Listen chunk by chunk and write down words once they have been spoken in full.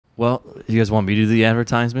Well, you guys want me to do the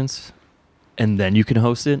advertisements, and then you can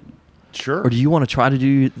host it? Sure. Or do you want to try to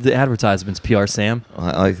do the advertisements, PR Sam?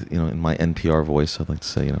 I in my NPR voice, I'd like to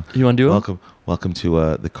say, You want to do it? Welcome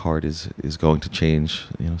to The Card is going to change.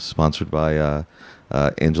 Sponsored by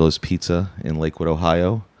Angelo's Pizza in Lakewood,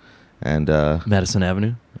 Ohio, and Madison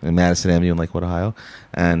Avenue in Lakewood, Ohio,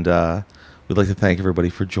 and we'd like to thank everybody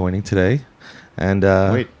for joining today. And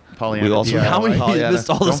wait. Pollyanna we also DIY. How many Pollyanna. missed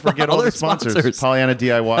all the Don't forget all other the sponsors. Pollyanna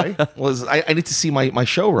DIY. Well, I need to see my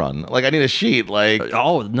show run. Like, I need a sheet. Like,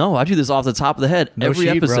 Oh, no, I do this off the top of the head. No every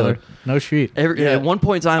sheet, episode. brother. No sheet. At one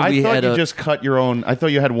point in time, I we thought had you just cut your own. I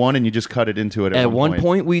thought you had one and you just cut it into it. At one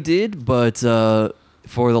point we did, but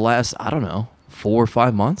for the last, 4 or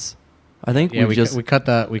 5 months, I think Yeah, we cut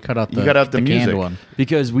out the You cut out the canned music. one.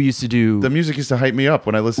 because we used to do The music used to hype me up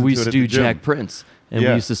when I listened we to used it to at do the gym. Jack Prince, and we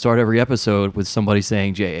Yeah. used to start every episode with somebody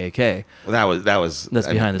saying JAK. that was That's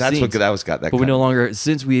behind the that's scenes. what that was got that. But we kind no of- longer,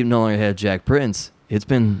 since we no longer had Jack Prince, it's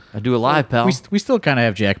been I do it live, pal. We still kind of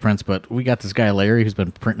have Jack Prince, but we got this guy Larry who's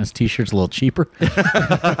been printing his T-shirts a little cheaper.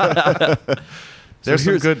 There's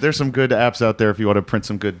some good apps out there if you want to print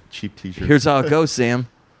some good cheap T-shirts. Here's how it goes, Sam.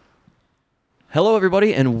 Hello,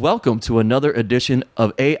 everybody, and welcome to another edition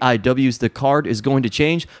of AIW's The Card is Going to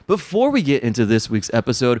Change. Before we get into this week's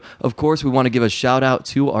episode, of course, we want to give a shout out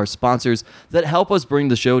to our sponsors that help us bring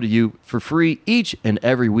the show to you for free each and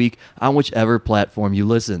every week on whichever platform you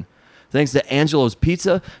listen. Thanks to Angelo's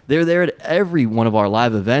Pizza. They're there at every one of our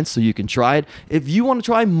live events, so you can try it. If you want to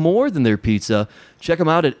try more than their pizza, check them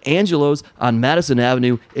out at Angelo's on Madison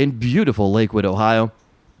Avenue in beautiful Lakewood, Ohio.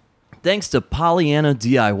 Thanks to Pollyanna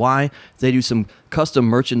DIY. They do some custom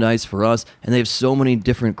merchandise for us, and they have so many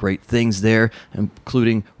different great things there,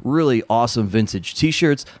 including really awesome vintage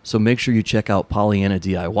t-shirts. So make sure you check out Pollyanna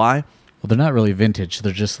DIY. Well, they're not really vintage.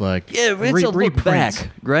 They're just like Yeah, it's a look reprint. back,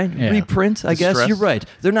 right? Yeah. Reprint, I guess. Distress. You're right.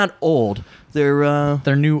 They're not old. They're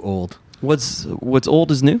They're new old. what's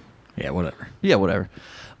old is new? Yeah, whatever. Yeah, whatever.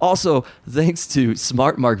 Also, thanks to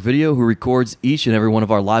Smart Mark Video, who records each and every one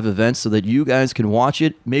of our live events so that you guys can watch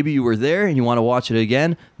it. Maybe you were there and you want to watch it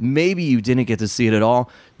again. Maybe you didn't get to see it at all.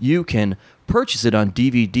 You purchase it on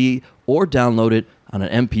DVD or download it on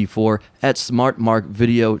an MP4 at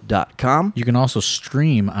smartmarkvideo.com. You can also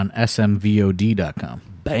stream on smvod.com.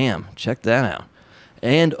 Bam, check that out.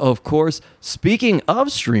 And of course, speaking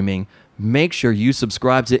of streaming, make sure you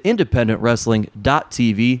subscribe to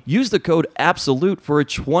independentwrestling.tv. Use the code ABSOLUTE for a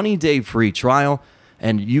 20-day free trial,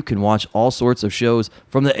 and you can watch all sorts of shows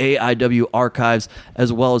from the AIW archives,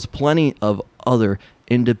 as well as plenty of other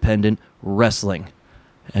independent wrestling.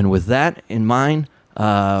 And with that in mind,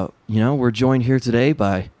 we're joined here today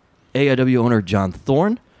by AIW owner John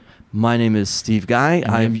Thorne. My name is Steve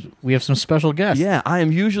Guy. We have some special guests. Yeah, I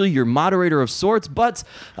am usually your moderator of sorts, but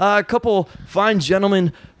a couple fine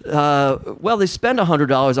gentlemen, they spend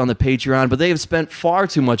 $100 on the Patreon, but they have spent far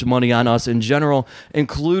too much money on us in general,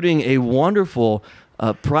 including a wonderful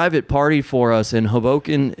private party for us in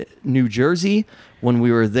Hoboken, New Jersey, when we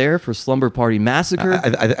were there for Slumber Party Massacre. I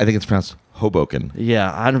think it's pronounced Hoboken. Yeah,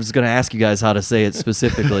 I was going to ask you guys how to say it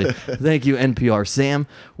specifically. Thank you, NPR Sam.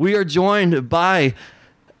 We are joined by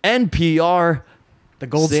NPR The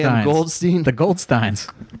Goldsteins. Sam Goldstein. The Goldsteins.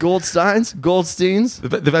 Goldsteins.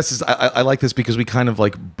 The best is I like this because we kind of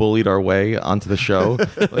like bullied our way onto the show.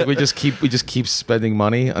 Like we just keep spending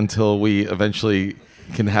money until we eventually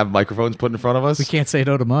can have microphones put in front of us. We can't say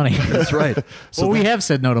no to money. That's right. So we have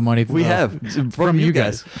said no to money. We have from you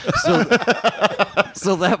guys.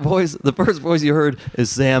 So that voice, the first voice you heard is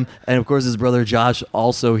Sam, and of course his brother Josh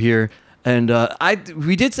also here. And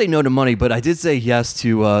we did say no to money, but I did say yes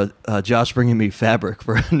to Josh bringing me fabric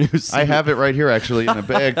for a new suit. I have it right here, actually, in a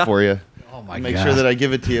bag for you. Oh my Make God. sure that I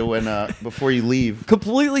give it to you when before you leave.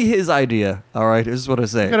 Completely his idea. All right, this is what I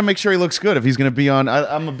say. Got to make sure he looks good if he's going to be on.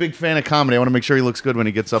 I'm a big fan of comedy. I want to make sure he looks good when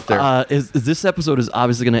he gets up there. This episode is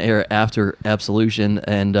obviously going to air after Absolution,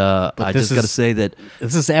 and I this just got to is- say that,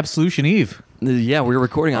 This is Absolution Eve. yeah, we're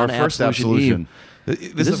recording Our on first Absolution Eve.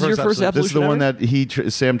 This is your first This is the Absolution one ever?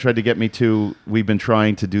 that Sam tried to get me to. We've been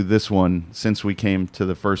trying to do this one since we came to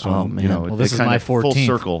the first one. Oh, man. Well, this it is kind my of full 14th.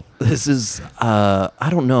 circle. This is, I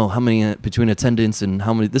don't know how many between attendance and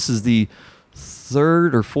how many. This is the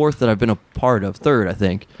third or fourth that I've been a part of. Third, I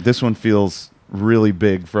think. This one feels really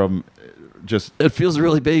big from just. It feels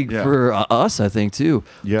really big Yeah. for us, I think, too.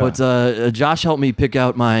 Yeah. But Josh helped me pick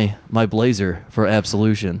out my blazer for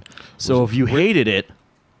Absolution. So if you hated it,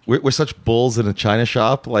 We're such bulls in a china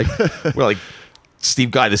shop. Like we're like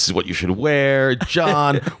Steve Guy, this is what you should wear.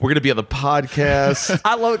 John, we're going to be on the podcast.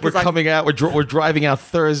 I love it. We're coming out. We're driving out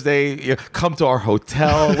Thursday. Come to our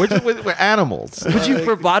hotel. We're animals. But you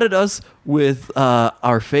provided us with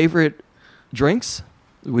our favorite drinks.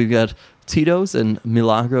 We've got Tito's and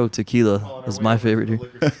Milagro tequila is my favorite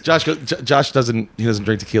here. Josh doesn't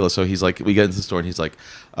drink tequila, so he's like, we get into the store and he's like,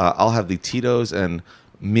 I'll have the Tito's and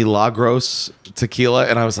Milagros tequila,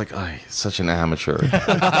 and I was like, oh, such an amateur.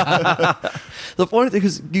 The funny thing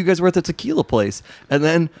is, you guys were at the tequila place, and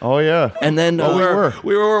then Oh yeah. and then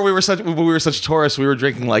we were such tourists. We were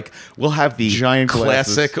drinking like, we'll have the Giant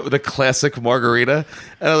classic margarita,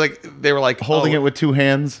 and I was like, they were like Holding it with two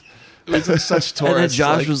hands. it was like such tourists. and then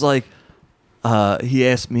Josh like, was like, he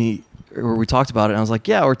asked me, or we talked about it, and I was like,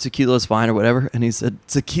 yeah, or tequila is fine or whatever, and he said,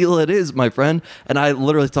 tequila it is, my friend, and I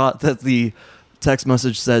literally thought that the text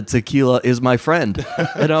message said tequila is my friend,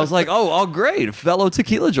 and I was like, oh great, fellow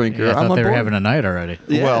tequila drinker. Yeah, I I'm thought on they were board. having a night already.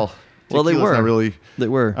 Yeah. Well, they tequila's were not really. They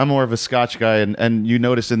were. I'm more of a Scotch guy, and you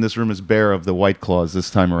notice in this room is bare of the White Claws this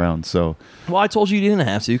time around. So Well, I told you didn't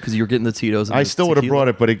have to because you were getting the Tito's. And I the still would have tequila. brought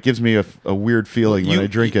it, but it gives me a weird feeling when I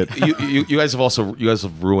drink it. You guys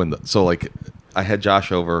have ruined it. So like, I had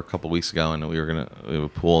Josh over a couple weeks ago, and we have a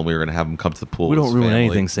pool, and we were gonna have him come to the pool. We with don't his ruin family.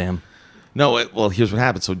 anything, Sam. No, well, here's what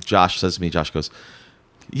happened. So Josh says to me, Josh goes,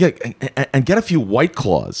 yeah, and get a few White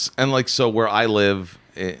Claws. And like, so where I live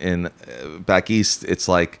in back east, it's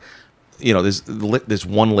like, there's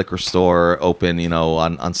one liquor store open,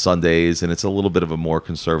 on Sundays, and it's a little bit of a more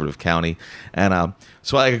conservative county. And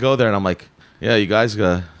so I could go there, and I'm like, yeah, you guys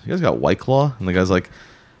got White Claw? And the guy's like,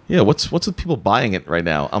 yeah, what's with people buying it right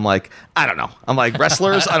now? I'm like, I don't know. I'm like,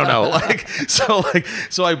 wrestlers? I don't know.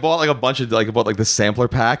 So I bought like a bunch of, I bought like the sampler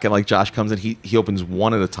pack, and like Josh comes in, he opens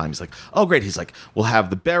one at a time. He's like, oh great. He's like, we'll have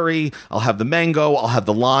the berry, I'll have the mango, I'll have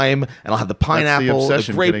the lime, and I'll have the pineapple, the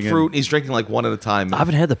obsession getting in. grapefruit. And he's drinking like one at a time. I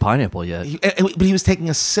haven't had the pineapple yet. But he was taking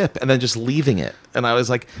a sip and then just leaving it. And I was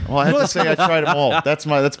like, Well, I have to say I tried them all. That's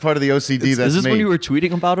part of the OCD. That's Is this me. when you were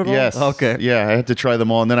tweeting about it all? Yes. Okay. Yeah, I had to try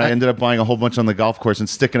them all, and then I ended up buying a whole bunch on the golf course and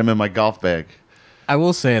sticking them in my golf bag. I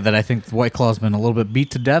will say that I think White Claw's been a little bit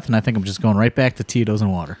beat to death, and I think I'm just going right back to Tito's and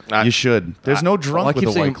water. You should. There's no drunk Well, I with keep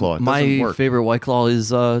a saying White Claw. It doesn't my work. favorite White Claw is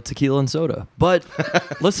tequila and soda. But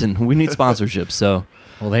listen, we need sponsorships, so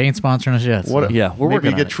Well, they ain't sponsoring us yet. So. What? Yeah, we're maybe working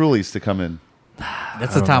you on get it. Truly's to come in.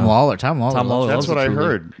 That's the Tom Lawler. Tom Lawler. Tom Lawler. That's Those what are I Truly.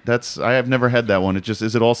 heard. I have never had that one.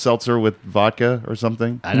 Is it all seltzer with vodka or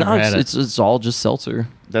something? I never had it. it's all just seltzer.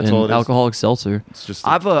 That's and all it is? alcoholic seltzer. It's just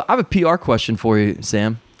I have a PR question for you,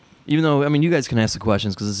 Sam. Even though, I mean, you guys can ask the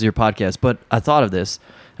questions because this is your podcast, but I thought of this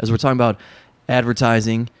as we're talking about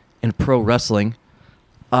advertising and pro wrestling.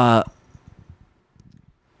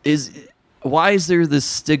 Why is there this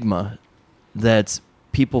stigma that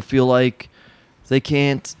people feel like they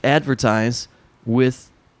can't advertise with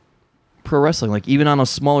pro wrestling, like even on a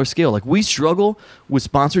smaller scale? Like we struggle with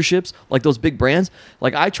sponsorships, like those big brands.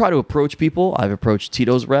 Like I try to approach people. I've approached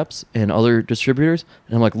Tito's reps and other distributors,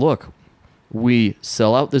 and I'm like, look, we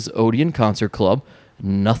sell out this Odeon Concert Club.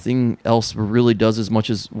 Nothing else really does as much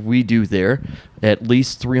as we do there. At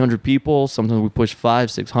least 300 people. Sometimes we push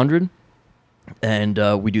 500-600.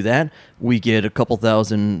 And we do that. We get a couple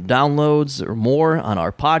thousand downloads or more on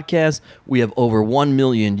our podcast. We have over 1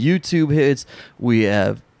 million YouTube hits. We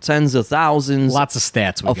have tens of thousands. Lots of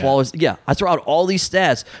stats we of got. followers. Yeah, I throw out all these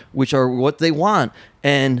stats, which are what they want.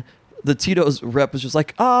 And the Tito's rep is just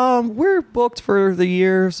like, we're booked for the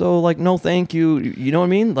year, so like, no, thank you. You know what I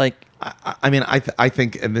mean? Like, I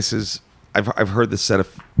think, and this is, I've heard this said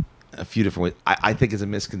a few different ways. I think it's a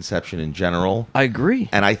misconception in general. I agree.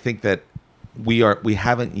 And I think that we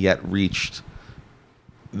haven't yet reached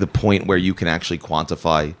the point where you can actually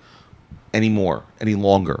quantify any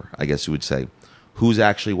longer, I guess you would say, who's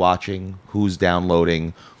actually watching, who's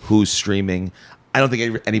downloading, who's streaming. I don't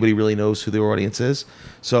think anybody really knows who their audience is.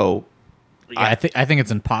 So Yeah, I think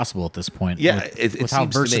it's impossible at this point. Yeah, with, it with how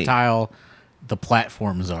seems to me. versatile the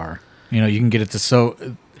platforms are. You can get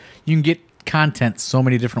you can get content so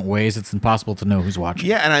many different ways. It's impossible to know who's watching.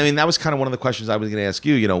 Yeah, and I mean that was kind of one of the questions I was going to ask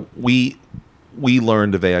you. We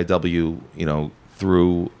learned of AIW,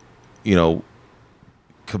 through,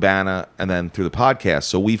 Cabana and then through the podcast.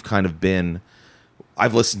 So we've kind of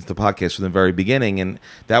I've listened to the podcast from the very beginning, and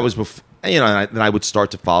that was before. And then I would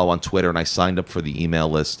start to follow on Twitter, and I signed up for the email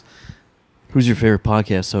list. Who's your favorite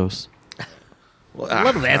podcast host? Well,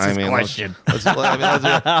 Let him answer his question. Some of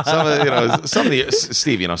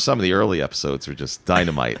the early episodes were just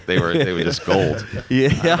dynamite. They were just gold.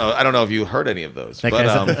 Yeah. I don't know if you heard any of those, I but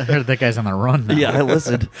heard that guy's on the run now. Yeah, I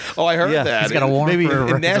listened. oh, I heard Yeah. that. He's got a warrant Maybe for in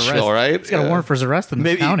his Nashville, arrest. right? He's got a warrant for his arrest in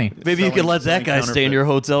this county. Maybe you can let that guy stay in your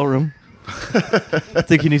hotel room. I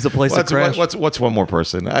think he needs a place to crash. What's one more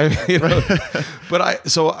person? But I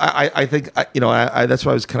think that's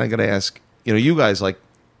why I was kind of going to ask you guys, like,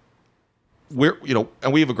 we're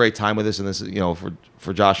and we have a great time with this, and this is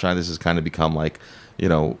for Josh and I, this has kind of become like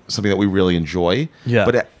something that we really enjoy. Yeah.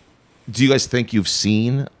 But do you guys think you've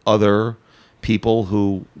seen other people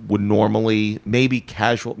who would normally maybe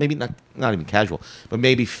casual, maybe not even casual, but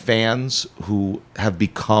maybe fans who have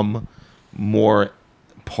become more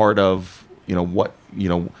part of I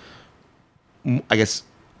guess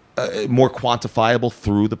more quantifiable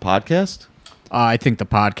through the podcast? I think the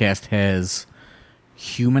podcast has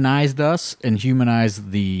humanized us and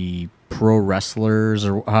humanized the pro wrestlers,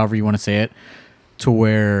 or however you want to say it, to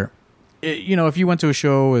where, if you went to a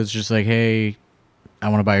show, it's just like, hey, I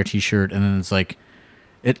want to buy your T-shirt, and then it's like,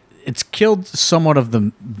 it's killed somewhat of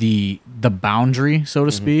the boundary, so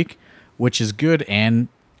to speak, which is good and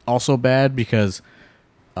also bad, because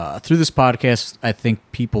through this podcast, I think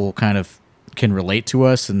people kind of can relate to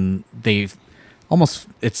us, and they've almost,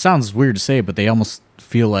 it sounds weird to say, but they almost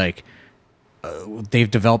feel like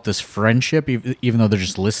they've developed this friendship, even though they're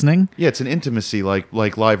just listening. Yeah, it's an intimacy, like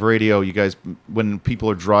live radio. You guys, when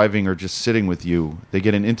people are driving or just sitting with you, they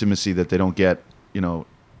get an intimacy that they don't get,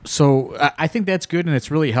 So I think that's good, and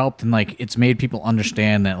it's really helped, and like it's made people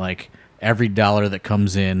understand that like every dollar that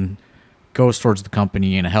comes in goes towards the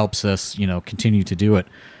company, and it helps us, continue to do it.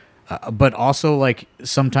 But also, like,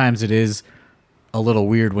 sometimes it is a little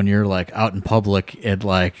weird when you're like out in public and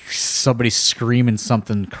like somebody's screaming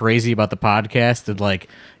something crazy about the podcast, and like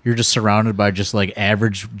you're just surrounded by just like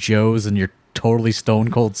average Joes, and you're totally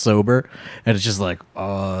stone cold sober, and it's just like,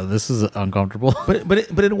 this is uncomfortable.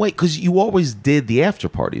 But in a way, because you always did the after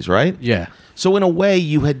parties, right? Yeah. So in a way,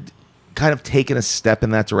 you had kind of taken a step in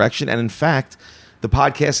that direction, and in fact, the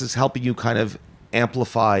podcast is helping you kind of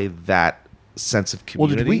amplify that sense of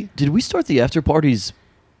community. Well, did we start the after parties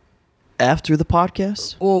after the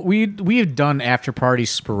podcast? Well, we have done after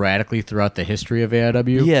parties sporadically throughout the history of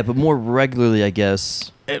AIW. Yeah, but more regularly, I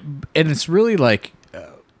guess. And it's really like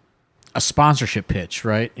a sponsorship pitch,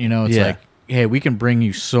 right? It's Yeah. like, hey, we can bring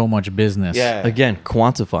you so much business. Yeah. Again,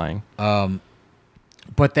 quantifying.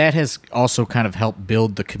 But that has also kind of helped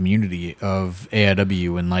build the community of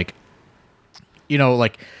AIW, and like,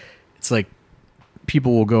 like it's like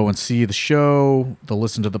people will go and see the show, they'll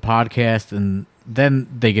listen to the podcast, and then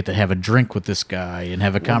they get to have a drink with this guy and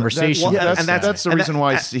have a conversation. That's the reason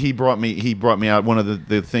why he brought me out. One of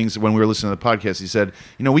the things when we were listening to the podcast, he said,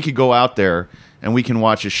 we could go out there and we can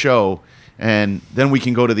watch a show, and then we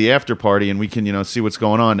can go to the after party and we can see what's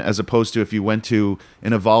going on, as opposed to if you went to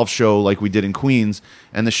an Evolve show like we did in Queens,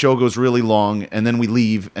 and the show goes really long, and then we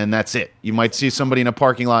leave and that's it. You might see somebody in a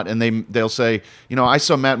parking lot and they'll say, I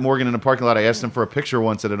saw Matt Morgan in a parking lot. I asked him for a picture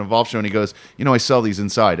once at an Evolve show, and he goes, I sell these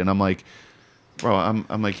inside. And I'm like, bro,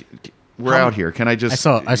 I'm like, we're out here. Can I just?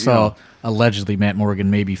 I saw allegedly Matt Morgan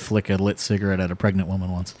maybe flick a lit cigarette at a pregnant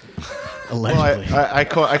woman once. Allegedly. Well,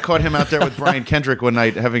 I caught him out there with Brian Kendrick one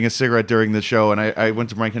night having a cigarette during the show, and I went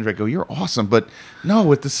to Brian Kendrick. I go, you're awesome, but no,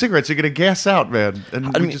 with the cigarettes you're gonna gas out, man.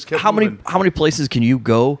 And we just kept moving. How many places can you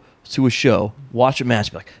go to a show, watch a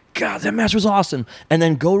match, be like, God, that match was awesome, and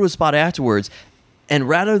then go to a spot afterwards, and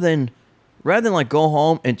rather than like go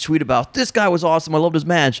home and tweet about this guy was awesome, I loved his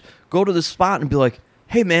match, go to the spot and be like,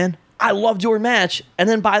 hey man, I loved your match, and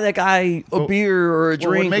then buy that guy a beer or a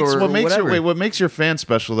drink what makes your fan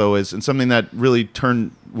special though is, and something that really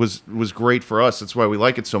was great for us, that's why we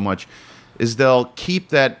like it so much, is they'll keep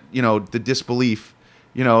that the disbelief,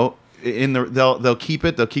 they'll keep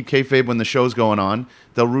kayfabe when the show's going on.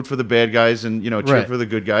 They'll root for the bad guys and cheer for the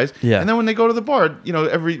good guys. Yeah. And then when they go to the bar,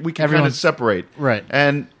 we can kind of separate. Right.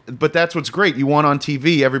 But that's what's great. You want on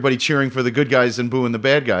TV everybody cheering for the good guys and booing the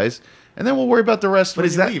bad guys. And then we'll worry about the rest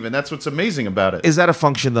when you leave, and that's what's amazing about it. Is that a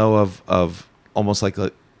function though of almost like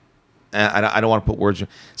I don't want to put words. Is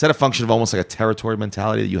that a function of almost like a territory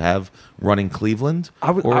mentality that you have running Cleveland,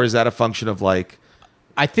 or is that a function of like?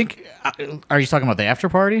 I think. Are you talking about the after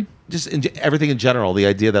party? Just everything in general. The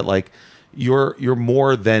idea that like you're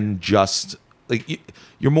more than just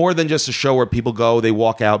you're more than just a show where people go, they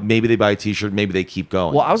walk out, maybe they buy a T-shirt, maybe they keep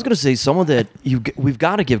going. Well, I was going to say some of that we've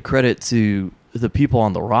got to give credit to the people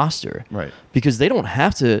on the roster, right? Because they don't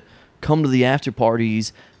have to come to the after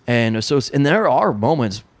parties and associate. And there are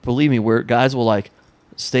moments, believe me, where guys will like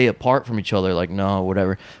stay apart from each other, like no,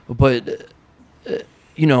 whatever. But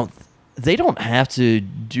they don't have to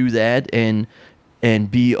do that and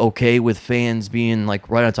be okay with fans being like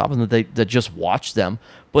right on top of them that just watch them,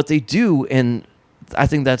 but they do. And I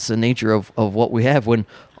think that's the nature of what we have when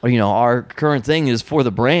our current thing is for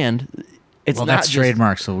the brand. It's Well, not that's just,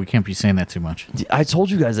 trademark, so we can't be saying that too much. I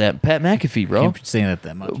told you guys that. Pat McAfee, bro. Can't be saying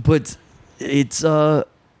that much. But it's a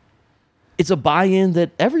buy-in that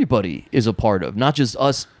everybody is a part of, not just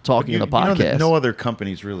us talking in a You know podcast. that no other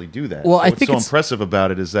companies really do that. Well, so I what's think so it's- impressive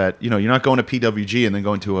about it is that you're not going to PWG and then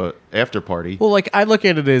going to a after party. Well, like I look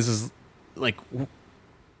at it as like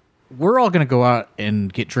we're all gonna go out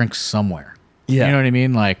and get drinks somewhere. Yeah. You know what I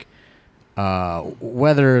mean? Like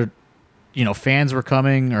whether fans were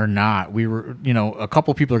coming or not, we were a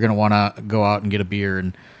couple people are gonna want to go out and get a beer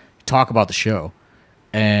and talk about the show.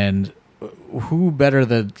 And who better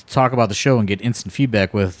to talk about the show and get instant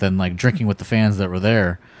feedback with than like drinking with the fans that were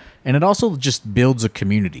there? And it also just builds a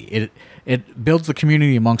community. It builds the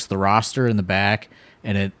community amongst the roster in the back,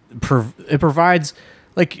 and it provides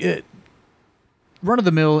like run of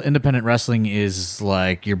the mill independent wrestling is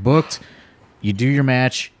like you're booked, you do your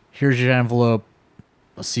match, here's your envelope,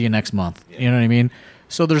 I'll see you next month. You know what I mean?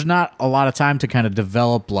 So there's not a lot of time to kind of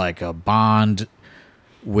develop like a bond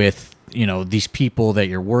with these people that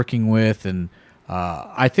you're working with, and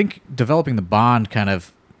I think developing the bond kind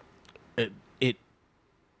of it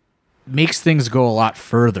makes things go a lot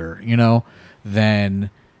further, than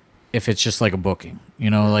if it's just like a booking.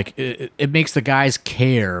 Like it makes the guys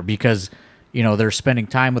care because they're spending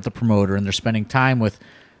time with the promoter and they're spending time with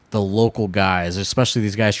the local guys, especially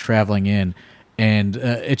these guys traveling in, and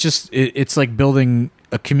it's like building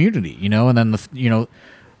a community, and then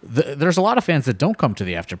there's a lot of fans that don't come to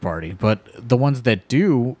the after party, but the ones that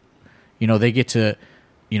do, they get to,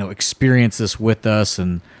 experience this with us,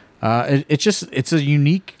 and it's a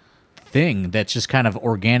unique thing that just kind of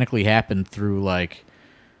organically happened through like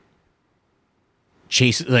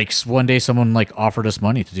chase. Like one day, someone like offered us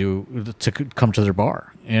money to come to their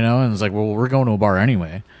bar, and it's like, well, we're going to a bar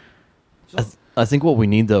anyway. I think what we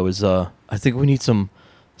need though is I think we need some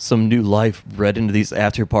new life bred into these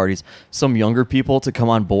after parties. Some younger people to come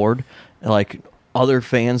on board, and like other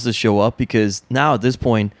fans to show up, because now at this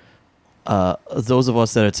point, those of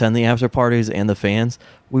us that attend the after parties and the fans,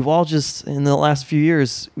 we've all just in the last few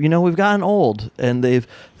years, we've gotten old and they've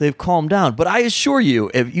calmed down. But I assure you,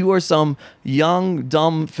 if you are some young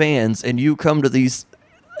dumb fans and you come to these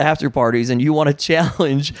after parties and you want to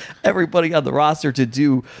challenge everybody on the roster to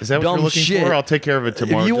do Is that what dumb you're looking shit, for? I'll take care of it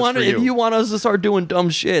tomorrow. if you want us to start doing dumb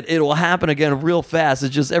shit, it will happen again real fast.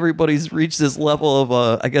 It's just everybody's reached this level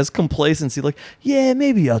of I guess complacency. Like, yeah,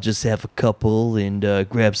 maybe I'll just have a couple and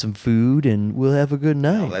grab some food and we'll have a good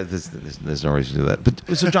night. No, there's no reason to do that.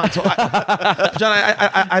 But so John,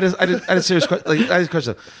 I just had a serious question. I had a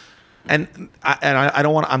question. And I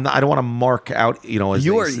don't want to mark out, as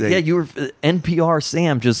You were they say. you were NPR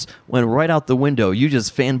Sam just went right out the window. You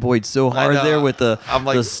just fanboyed so hard know. there with the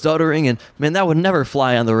stuttering, and man, that would never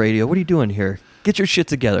fly on the radio. What are you doing here? Get your shit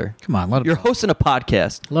together. Come on, let him You're talk. hosting a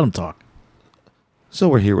podcast. Let him talk. So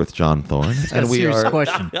we're here with John Thorne, and we serious are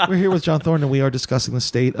question. we're here with John Thorne, and we are discussing the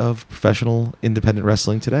state of professional independent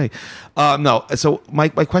wrestling today. No, so my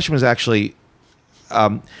question was actually,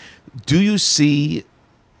 do you see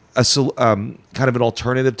kind of an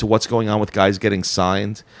alternative to what's going on with guys getting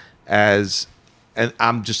signed and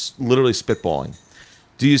I'm just literally spitballing.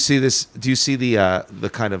 Do you see this? Do you see the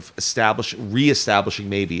kind of reestablishing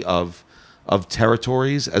maybe of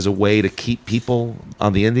territories as a way to keep people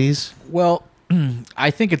on the indies? Well,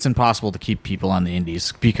 I think it's impossible to keep people on the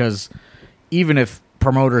indies because even if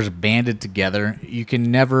promoters banded together, you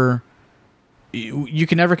can never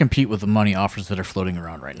compete with the money offers that are floating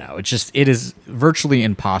around right now. It is virtually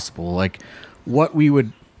impossible. Like what we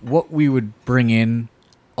would bring in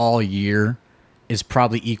all year is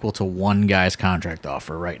probably equal to one guy's contract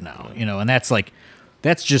offer right now, and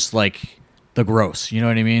that's just like the gross, you know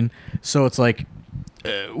what I mean? So it's like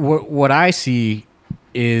what I see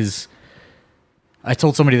is, I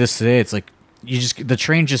told somebody this today, it's like the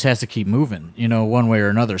train just has to keep moving, one way or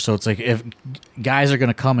another. So it's like if guys are going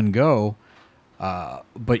to come and go,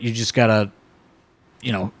 but you just gotta,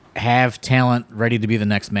 have talent ready to be the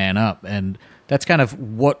next man up, and that's kind of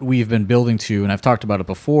what we've been building to. And I've talked about it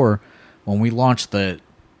before when we launched the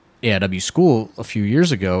AIW school a few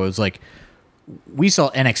years ago. It was like we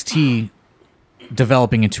saw NXT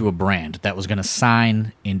developing into a brand that was going to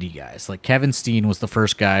sign indie guys. Like Kevin Steen was the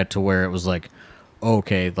first guy to where it was like,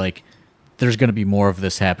 okay, like there's going to be more of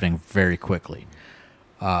this happening very quickly.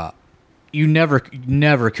 You never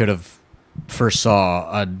could have first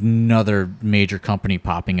saw another major company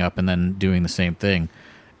popping up and then doing the same thing,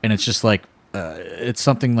 and it's just like it's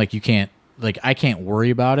something like I can't worry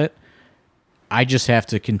about it. I just have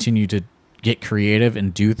to continue to get creative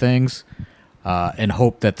and do things and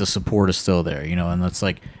hope that the support is still there, and that's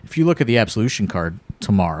like if you look at the Absolution card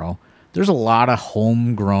tomorrow, there's a lot of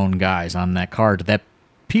homegrown guys on that card that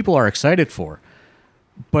people are excited for.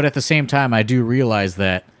 But at the same time, I do realize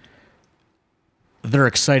that they're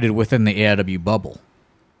excited within the AIW bubble.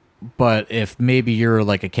 But if maybe you're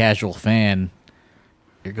like a casual fan,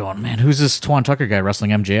 you're going, man, who's this Twan Tucker guy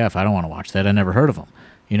wrestling MJF? I don't want to watch that. I never heard of him.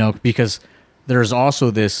 You know, because there's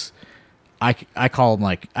also this, I call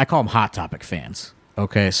them hot topic fans.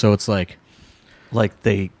 Okay, so it's like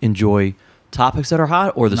they enjoy topics that are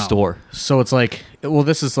hot or the store. So it's like, well,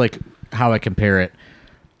 this is like how I compare it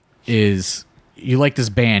is you like this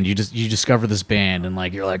band, you discover this band and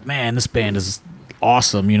like you're like, man, this band is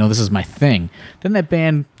awesome, you know, this is my thing. Then that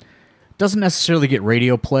band doesn't necessarily get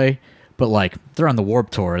radio play, but like they're on the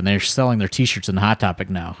Warped Tour and they're selling their t-shirts in Hot Topic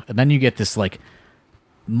now. And then you get this like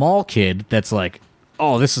mall kid that's like,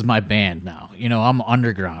 oh, this is my band now. You know, I'm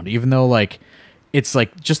underground. Even though like it's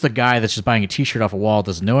like just a guy that's just buying a t-shirt off a wall,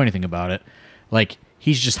 doesn't know anything about it. Like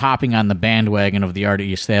he's just hopping on the bandwagon of the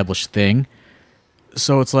already established thing.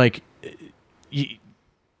 So it's like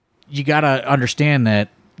you got to understand that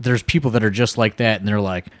there's people that are just like that and they're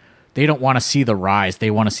like, they don't want to see the rise. They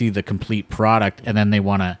want to see the complete product, and then they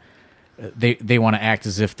want to they want to act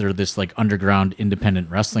as if they're this like underground independent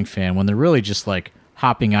wrestling fan when they're really just like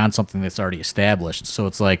hopping on something that's already established. So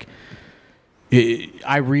it's like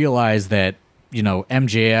I realize that, you know,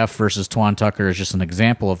 MJF versus Twan Tucker is just an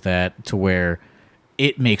example of that, to where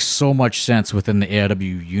it makes so much sense within the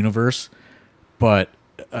AIW universe, but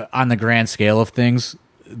on the grand scale of things,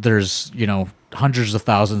 there's, you know, hundreds of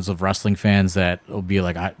thousands of wrestling fans that will be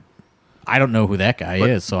like, I don't know who that guy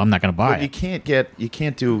is, so I'm not going to buy it. You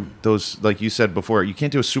can't do those, like you said before. You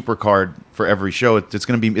can't do a super card for every show.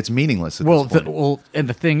 It's meaningless. At this point. And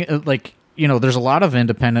the thing, like, you know, there's a lot of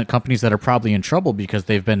independent companies that are probably in trouble because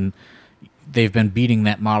they've been beating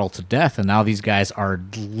that model to death, and now these guys are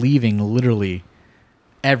leaving literally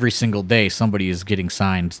every single day. Somebody is getting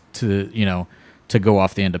signed to, you know, to go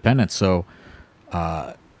off the independent. So,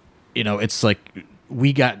 you know, it's like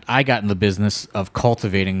I got in the business of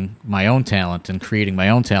cultivating my own talent and creating my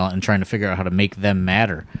own talent and trying to figure out how to make them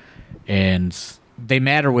matter. And they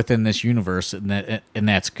matter within this universe, and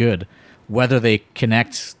that's good. Whether they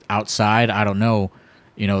connect outside, I don't know.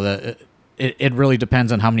 You know, it really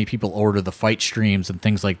depends on how many people order the fight streams and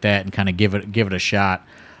things like that, and kind of give it a shot,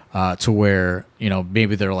 to where, you know,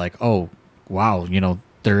 maybe they're like, oh wow, you know,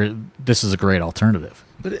 this is a great alternative.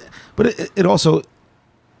 But it also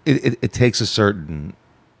it takes a certain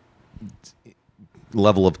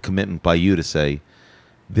level of commitment by you to say,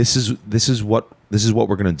 this is what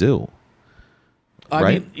we're going to do.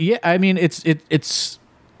 Right? I mean, it's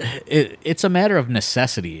a matter of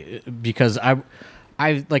necessity, because I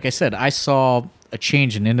like I said, I saw a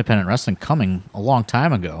change in independent wrestling coming a long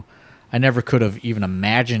time ago. I never could have even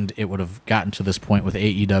imagined it would have gotten to this point with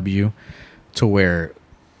AEW, to where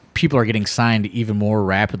people are getting signed even more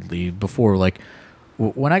rapidly. Before, like,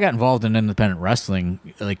 when I got involved in independent wrestling,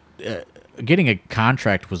 like, getting a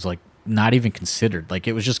contract was like not even considered. Like,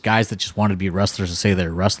 it was just guys that just wanted to be wrestlers and say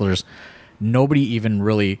they're wrestlers. Nobody even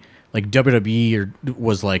really, like, WWE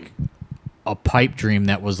was like a pipe dream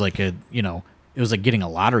that was like a, you know, it was like getting a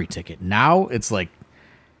lottery ticket. Now it's like,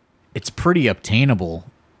 it's pretty obtainable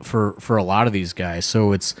for a lot of these guys.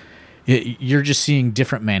 So you're just seeing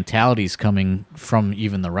different mentalities coming from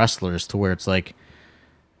even the wrestlers, to where it's like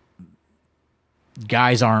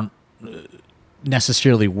guys aren't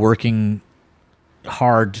necessarily working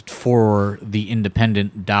hard for the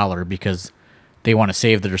independent dollar because they want to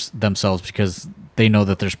save themselves, because they know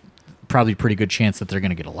that there's probably a pretty good chance that they're going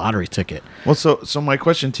to get a lottery ticket. Well, so my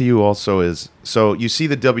question to you also is, so you see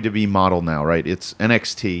the WWE model now, right? It's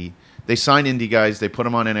NXT. They sign indie guys, they put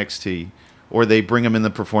them on NXT, or they bring them in the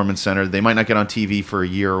Performance Center. They might not get on TV for a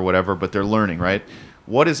year or whatever, but they're learning, right?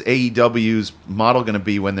 What is AEW's model going to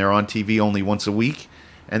be when they're on TV only once a week,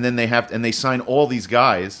 and then they sign all these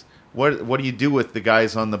guys? What do you do with the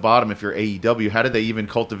guys on the bottom if you're AEW? How do they even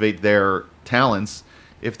cultivate their talents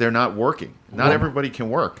if they're not working? Not everybody can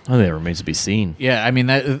work. Oh, that remains to be seen. Yeah, I mean,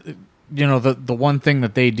 that, you know, the one thing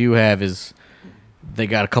that they do have is they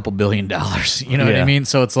got a couple $2 billion. You know what I mean?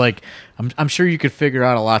 So it's like, I'm sure you could figure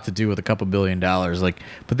out a lot to do with a couple $2 billion. Like,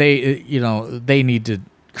 but they, you know, they need to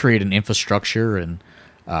create an infrastructure and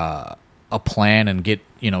a plan, and get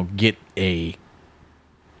a,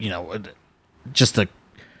 you know, just a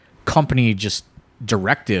company just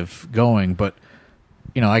directive going. But,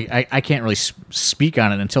 you know, I can't really speak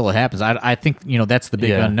on it until it happens. I think, you know, that's the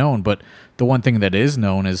big unknown. But the one thing that is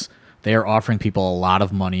known is they are offering people a lot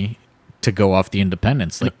of money to go off the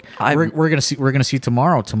independents. Like, we're gonna see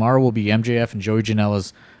tomorrow. Tomorrow will be MJF and Joey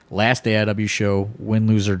Janela's last AIW show, win,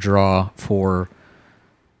 lose, or draw for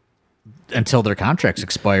until their contracts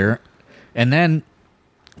expire. And then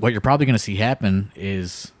what you're probably going to see happen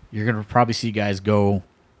is you're going to probably see guys go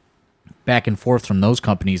back and forth from those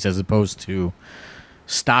companies as opposed to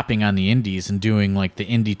stopping on the indies and doing like the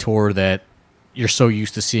indie tour that you're so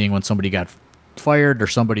used to seeing when somebody got fired or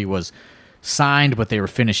somebody was signed but they were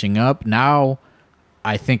finishing up. Now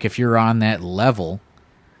I think if you're on that level,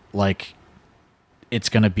 like, it's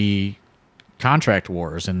going to be contract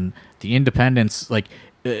wars and the independents. Like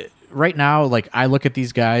right now, like I look at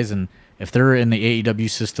these guys, and if they're in the AEW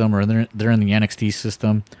system or they're in the NXT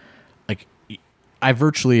system, like I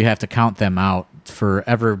virtually have to count them out for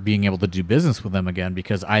ever being able to do business with them again,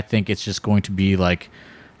 because I think it's just going to be like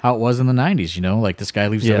how it was in the 90s, you know, like this guy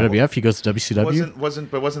leaves WWF, he goes to WCW.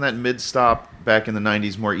 Wasn't that mid-stop back in the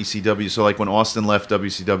 90s more ECW? So like when Austin left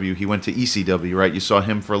WCW, he went to ECW, right? You saw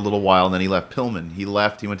him for a little while, and then he left Pillman. He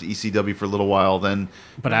left, he went to ECW for a little while, then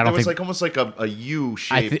but I don't think, it was like almost like a U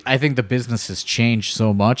shape. I think the business has changed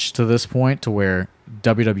so much to this point to where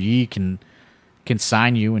WWE can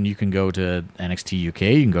sign you and you can go to NXT UK,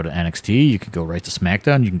 you can go to NXT, you can go right to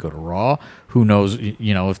SmackDown, you can go to Raw. Who knows,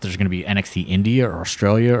 you know, if there's going to be NXT India or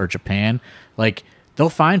Australia or Japan. Like, they'll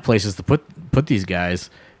find places to put these guys.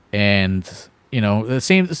 And, you know, the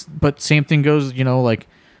same thing goes, you know, like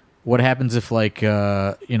what happens if like, you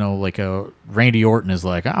know, like a Randy Orton is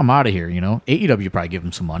like, I'm out of here, you know? AEW probably give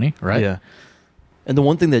him some money, right? Yeah. And the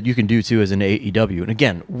one thing that you can do, too, is in AEW, and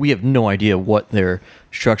again, we have no idea what their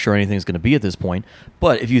structure or anything is going to be at this point,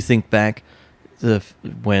 but if you think back to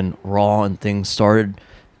when Raw and things started,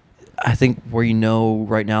 I think where you know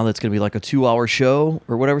right now that's going to be like a 2-hour show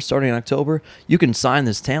or whatever starting in October, you can sign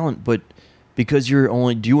this talent, but because you're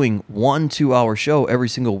only doing 1 2-hour show every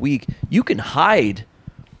single week, you can hide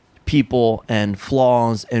people and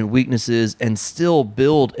flaws and weaknesses and still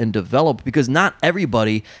build and develop, because not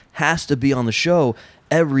everybody has to be on the show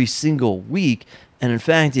every single week. And in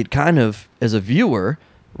fact, it kind of, as a viewer,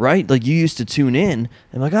 right, like you used to tune in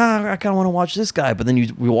and like, I kind of want to watch this guy, but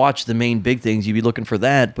then we watch the main big things, you'd be looking for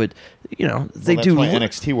that, but you know, that's why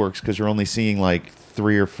NXT works, because you're only seeing like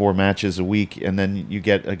 3 or 4 matches a week, and then you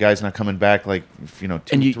get a guy's not coming back like, you know,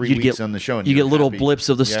 2 3 weeks on the show, and you get little blips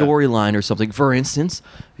of the storyline or something. For instance,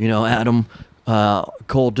 you know, Adam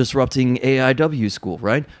Cole disrupting AIW school,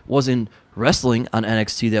 right? Wasn't wrestling on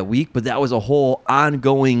NXT that week, but that was a whole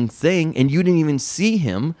ongoing thing, and you didn't even see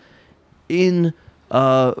him in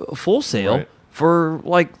Full Sail for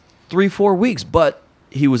like 3-4 weeks, but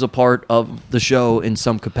he was a part of the show in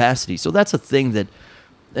some capacity. So that's a thing that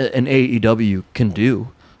an AEW can do.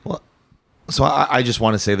 Well, so I just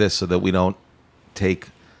want to say this so that we don't take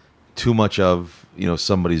too much of, you know,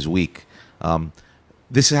 somebody's week.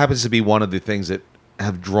 This happens to be one of the things that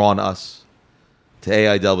have drawn us to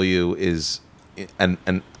AIW is, and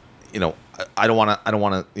you know, I don't want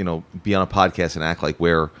to you know, be on a podcast and act like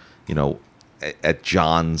we're, you know, at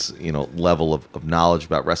John's, you know, level of knowledge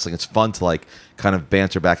about wrestling. It's fun to like kind of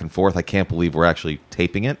banter back and forth. I can't believe we're actually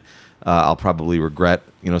taping it. I'll probably regret,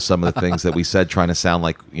 you know, some of the things that we said, trying to sound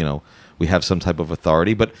like, you know, we have some type of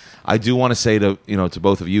authority. But I do want to say to, you know, to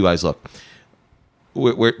both of you guys, look,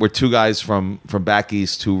 we're 2 guys from back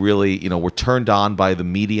east who really, you know, were turned on by the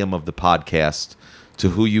medium of the podcast to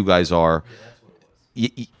who you guys are.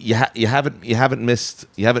 You haven't missed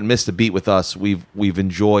a beat with us. We've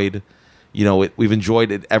enjoyed, you know, we've enjoyed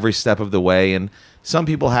it every step of the way. And some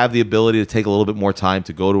people have the ability to take a little bit more time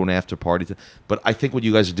to go to an after party. But I think what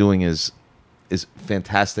you guys are doing is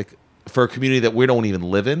fantastic for a community that we don't even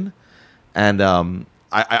live in. And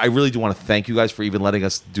I really do want to thank you guys for even letting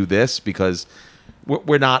us do this, because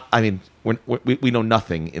we're not, I mean, we know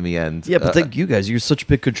nothing in the end. Yeah, but thank you guys. You're such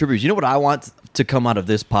big contributors. You know what I want to come out of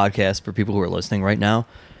this podcast for people who are listening right now?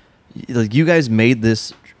 Like, you guys made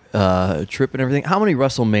this trip and everything. How many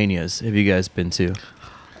WrestleManias have you guys been to?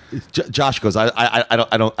 Josh goes, I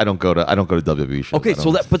don't go to WWE shows. Okay,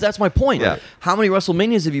 but that's my point. Yeah. How many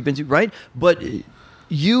WrestleManias have you been to, right? But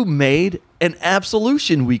you made an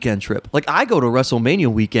Absolution weekend trip. Like, I go to WrestleMania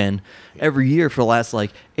weekend every year for the last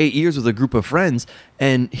like 8 years with a group of friends,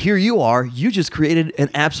 and here you are. You just created an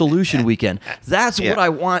Absolution weekend. That's what I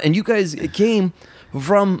want. And you guys came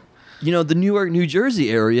from, you know, the Newark, New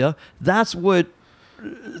Jersey area. That's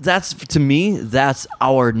to me, that's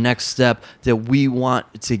our next step that we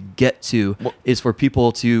want to get to, is for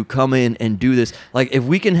people to come in and do this. Like, if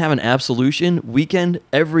we can have an Absolution weekend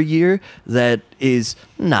every year that is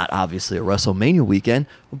not obviously a WrestleMania weekend,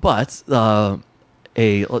 but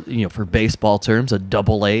for baseball terms, a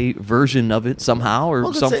AA version of it somehow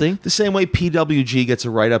or something. The same way PWG gets a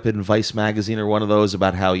write-up in Vice magazine or one of those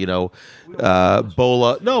about how, you know,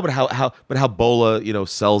 Bola. No, but how Bola, you know,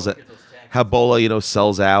 sells it. how Bola,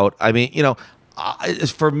 sells out. I mean,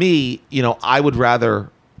 for me, I would rather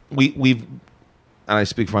we've, and I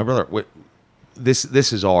speak for my brother. This is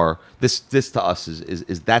this to us is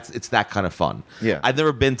it's that kind of fun. Yeah. I've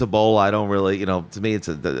never been to Bola. I don't really, to me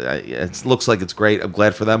it looks like it's great. I'm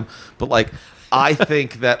glad for them, but like I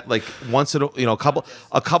think that like once in a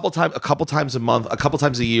couple times a month, a couple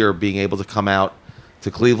times a year, being able to come out to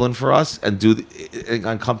Cleveland for us and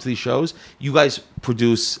and come to these shows, you guys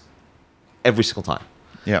produce every single time.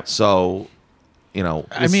 Yeah. So,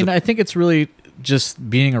 I mean, I think it's really just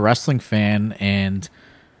being a wrestling fan, and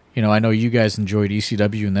I know you guys enjoyed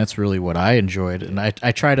ECW, and that's really what I enjoyed. And I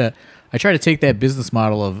try to take that business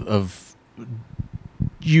model of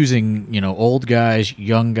using old guys,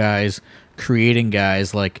 young guys, creating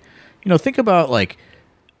guys. Like think about like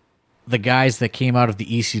the guys that came out of the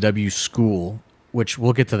ECW school, which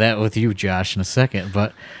we'll get to that with you, Josh, in a second.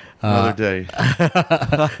 But another day.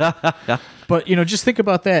 But just think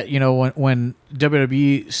about that. When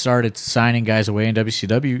WWE started signing guys away in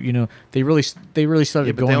WCW, they really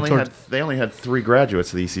started But going towards. they only had 3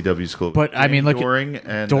 graduates of the ECW school. But, I mean, look at Doring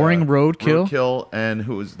and Roadkill, and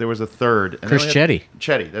there was a third. And Chris Chetty.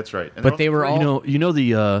 Chetty, that's right. And But they were all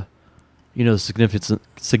the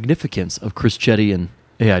significance of Chris Chetty and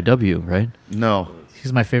AIW, right? No.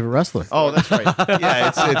 He's my favorite wrestler. Oh, that's right. yeah,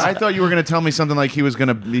 it's I thought you were going to tell me something like he was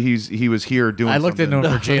here doing. I looked into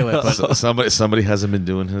him for J-Lit, but somebody hasn't been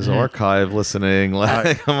doing his archive listening.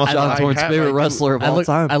 Like, come on. John Thorne's favorite wrestler of all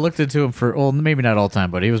time. I looked into him for maybe not all time,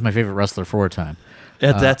 but he was my favorite wrestler for a time.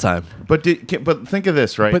 At that time. But think of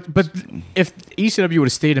this, right? But if ECW would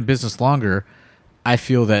have stayed in business longer, I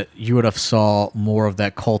feel that you would have saw more of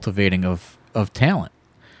that cultivating of talent.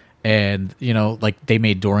 And like they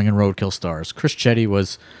made Doring and Roadkill stars. Chris Chetty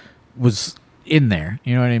was in there.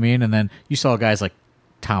 You know what I mean? And then you saw guys like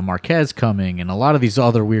Tom Marquez coming, and a lot of these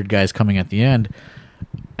other weird guys coming at the end.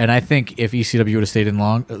 And I think if ECW would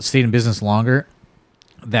have stayed in business longer,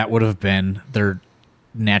 that would have been their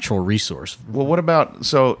natural resource. Well, what about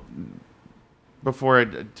before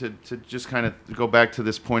to just kind of go back to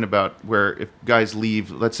this point about where if guys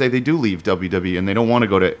leave, let's say they do leave WWE and they don't want to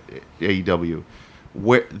go to AEW.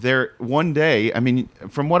 Where there one day, I mean,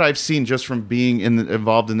 from what I've seen, just from being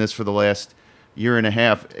involved in this for the last year and a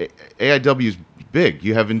half, AIW is big.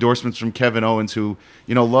 You have endorsements from Kevin Owens, who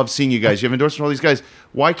loves seeing you guys. You have endorsements from all these guys.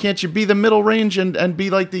 Why can't you be the middle range and be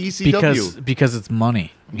like the ECW? Because it's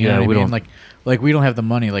money. You know what I mean? Like we don't have the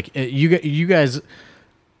money. Like you guys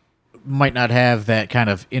might not have that kind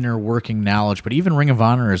of inner working knowledge, but even Ring of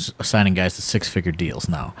Honor is assigning guys to 6-figure deals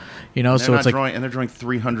now. So it's like they're drawing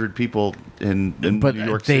 300 people in New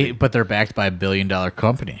York City. But they're backed by $1 billion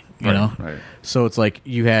company. Right. So it's like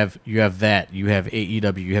you have that, you have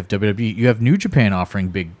AEW, you have WWE, you have New Japan offering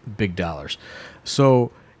big dollars.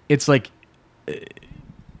 So it's like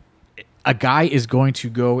a guy is going to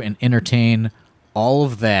go and entertain all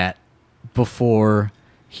of that before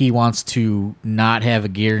he wants to not have a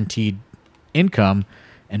guaranteed income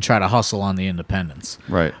and try to hustle on the independents.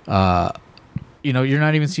 Right. You're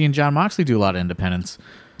not even seeing John Moxley do a lot of independents.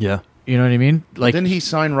 Yeah. You know what I mean? Like, didn't he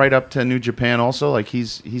sign right up to New Japan also? Like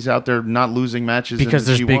he's out there not losing matches because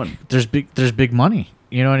in the G1. there's big money.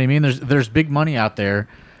 You know what I mean? There's big money out there.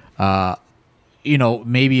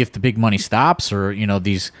 Maybe if the big money stops, or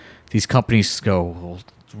these companies go, well,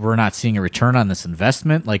 we're not seeing a return on this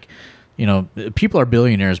investment. Like, people are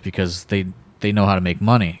billionaires because they know how to make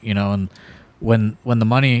money. And when the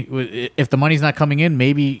money, if the money's not coming in,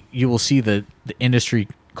 maybe you will see the industry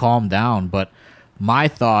calm down. But my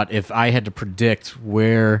thought, if I had to predict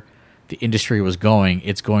where the industry was going,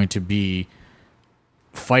 it's going to be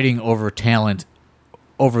fighting over talent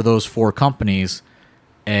over those 4 companies,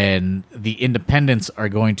 and the independents are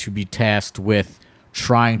going to be tasked with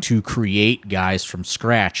trying to create guys from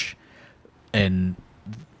scratch. And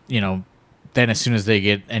then as soon as they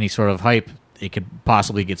get any sort of hype, it could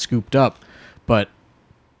possibly get scooped up. But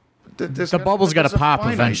the bubble's got to pop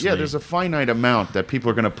eventually. Yeah, there's a finite amount that people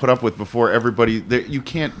are going to put up with before everybody. They're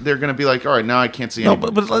going to be like, all right, now I can't see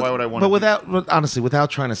anything. But so why would I want? But honestly, without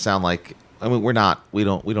trying to sound like, I mean, we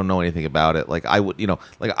don't know anything about it. Like I would,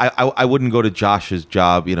 I wouldn't go to Josh's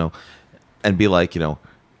job, and be like,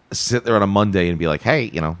 sit there on a Monday and be like,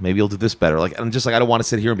 hey, maybe you'll do this better. Like, I'm just like, I don't want to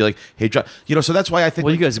sit here and be like, hey, so that's why I think.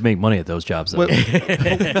 Well, you guys make money at those jobs, though. But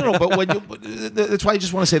that's why I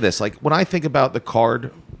just want to say this. Like, when I think about the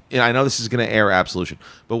card, I know this is going to air Absolution,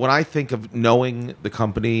 but when I think of knowing the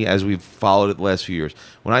company as we've followed it the last few years,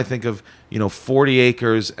 when I think of 40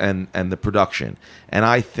 Acres and the production, and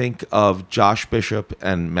I think of Josh Bishop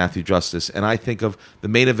and Matthew Justice, and I think of the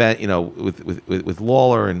main event, with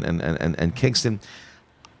Lawler and Kingston.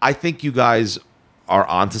 I think you guys are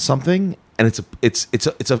onto something, and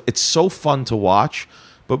it's so fun to watch.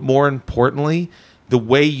 But more importantly, the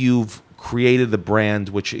way you've created the brand,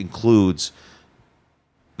 which includes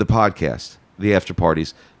the podcast, the after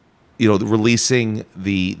parties, the releasing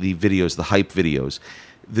the videos, the hype videos,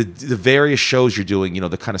 the various shows you're doing,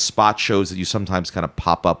 the kind of spot shows that you sometimes kind of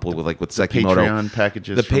pop up with like with Sekimoto. Patreon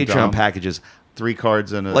packages. The from Patreon Dom. packages. 3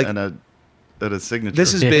 cards and a signature.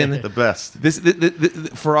 This has been the best.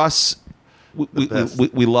 For us.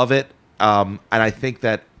 We love it, and I think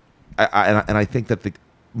that I think that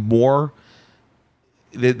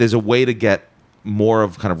there's a way to get more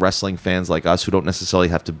of kind of wrestling fans like us who don't necessarily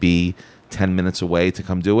have to be 10 minutes away to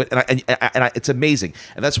come do it, and it's amazing,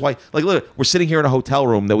 and that's why look, we're sitting here in a hotel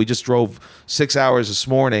room that we just drove 6 hours this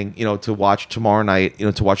morning, to watch tomorrow night,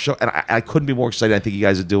 to watch show, and I couldn't be more excited. I think you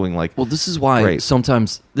guys are doing well. This is why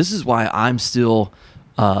this is why I'm still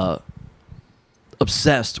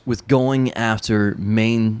obsessed with going after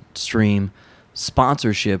mainstream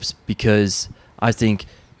sponsorships, because I think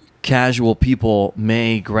casual people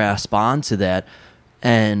may grasp onto that.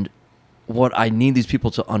 And what I need these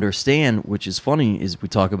people to understand, which is funny, is we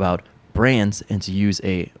talk about brands, and to use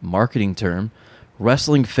a marketing term,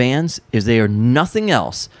 wrestling fans, is they are nothing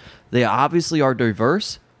else. They obviously are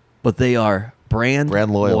diverse, but they are brand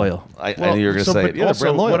loyal. I knew you were going to say it. Yeah, also,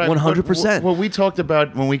 brand loyal. 100%. What we talked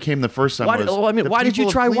about when we came the first time was... Why did you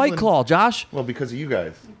try White Claw, Josh? Well, because of you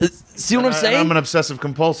guys. See what I'm saying? I'm an obsessive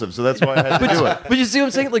compulsive, so that's why I had to do it. But you see what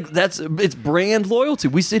I'm saying? It's brand loyalty.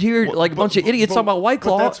 We sit here like a bunch of idiots talking about White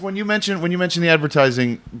Claw. But that's when you mention the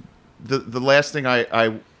advertising. The last thing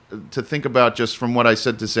I to think about, just from what I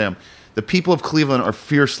said to Sam, the people of Cleveland are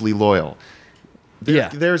fiercely loyal.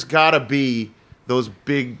 There's got to be those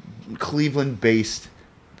big Cleveland-based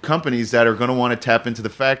companies that are going to want to tap into the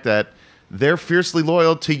fact that they're fiercely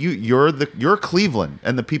loyal to you. You're Cleveland,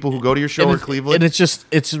 and the people who go to your show are Cleveland. And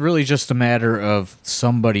it's really just a matter of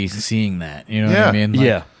somebody seeing that. You know what I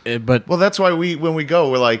mean? But that's why when we go,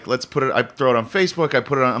 we're like, let's put it. I throw it on Facebook. I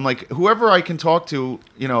put it on. I'm like, whoever I can talk to,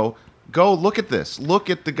 go look at this. Look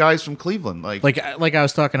at the guys from Cleveland. Like I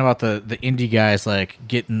was talking about the indie guys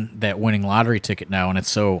getting that winning lottery ticket now, and it's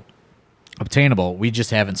so obtainable. We just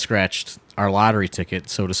haven't scratched our lottery ticket,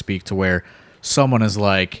 so to speak, to where someone is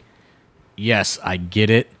like, yes, I get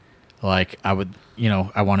it. I would,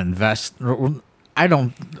 I want to invest.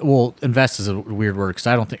 Invest is a weird word, because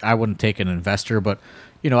I wouldn't take an investor, but,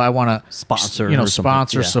 I want to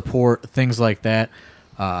sponsor, support, things like that.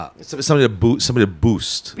 Somebody to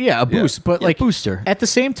boost. Yeah, a boost. Yeah. But booster. At the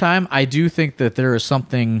same time, I do think that there is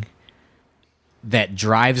something that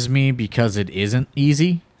drives me, because it isn't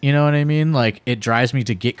easy. You know what I mean? It drives me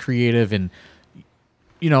to get creative, and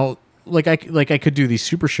I could do these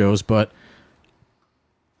super shows, but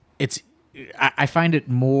I find it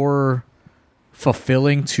more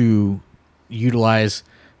fulfilling to utilize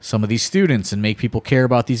some of these students and make people care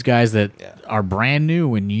about these guys that are brand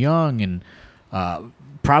new and young, and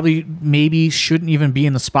probably maybe shouldn't even be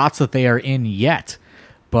in the spots that they are in yet.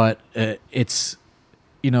 But it's,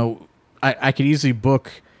 I could easily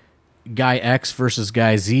book Guy X versus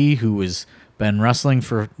Guy Z, who has been wrestling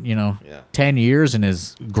for 10 years and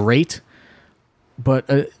is great, but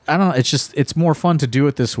I don't know, it's more fun to do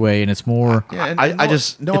it this way, and it's more no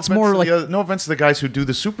offense to the guys who do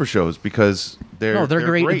the super shows, because they're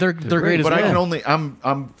great. They're great as but well.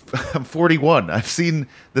 I'm 41. I've seen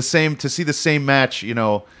the same match,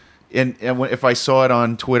 and if I saw it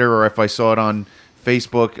on Twitter or if I saw it on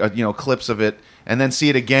Facebook, clips of it, and then see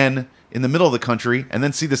it again in the middle of the country, and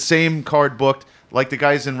then see the same card booked, like the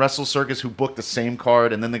guys in Wrestle Circus who booked the same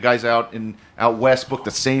card, and then the guys out west booked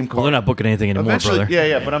the same card. Well, they're not booking anything anymore, brother.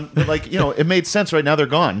 Yeah, but I'm it made sense. Right now they're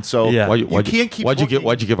gone. So you can't keep. Why'd you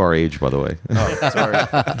give our age, by the way? Oh,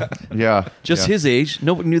 sorry. Just his age.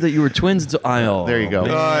 Nobody knew that you were twins until there you go.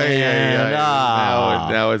 Now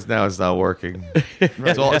it's not working.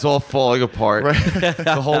 It's all falling apart. Right.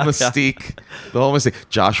 The whole mystique.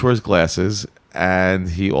 Josh wears glasses, and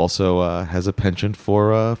he also has a penchant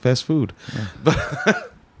for fast food.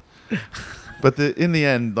 But in the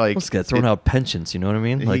end, let's get thrown out pensions. You know what I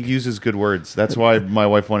mean? He uses good words. That's why my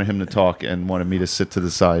wife wanted him to talk and wanted me to sit to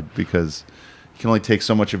the side, because he can only take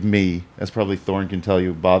so much of me, as probably Thorne can tell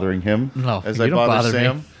you, bothering him as I bother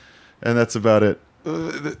Sam, me. And that's about it.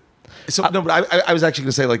 But I was actually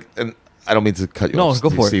going to say, and I don't mean to cut you off. No,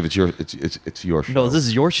 go for Steve, it. It's your show. No, this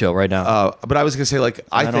is your show right now. But I was going to say,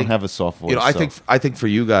 I don't have a soft voice. I think for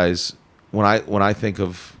you guys, when I think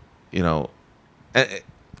of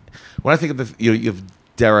when I think of you have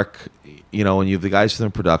Derek, and you have the guys from the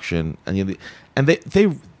production, and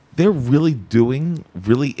they're really doing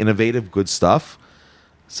really innovative, good stuff.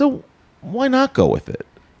 So why not go with it?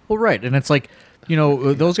 Well, right, and it's like,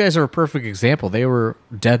 those guys are a perfect example. They were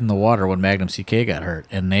dead in the water when Magnum CK got hurt,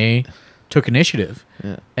 and they took initiative.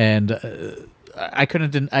 Yeah. And I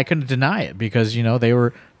couldn't deny it because they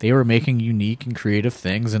were making unique and creative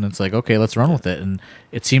things, and it's like, okay, let's run with it, and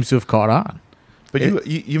it seems to have caught on. But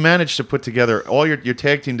you managed to put together all your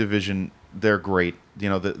tag team division. They're great.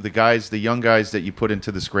 The young guys that you put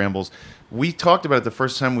into the scrambles. We talked about it the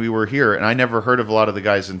first time we were here, and I never heard of a lot of the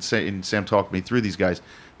guys, and Sam talked me through these guys.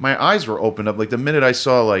 My eyes were opened up. Like the minute I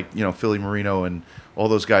saw Philly Marino and all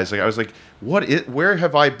those guys, I was like, where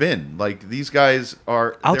have I been? Like these guys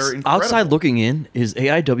are they're incredible. Outside looking in, is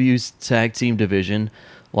AIW's tag team division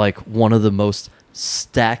like one of the most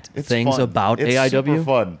stacked things fun. about it's AIW? Super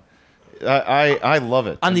fun. I love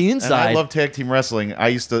it. On the And inside, I love tag team wrestling. I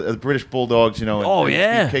used to the British Bulldogs,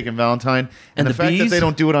 and Cake and Valentine, and the fact Bees, that they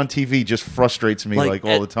don't do it on TV just frustrates me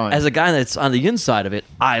all the time. As a guy that's on the inside of it,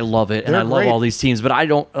 I love it, and They're I love great. all these teams. But I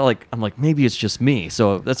don't I'm like maybe it's just me.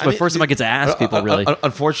 So that's my first time I get to ask people. Really,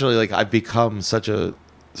 Unfortunately, I've become such an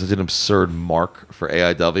absurd mark for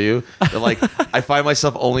AIW that I find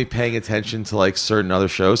myself only paying attention to certain other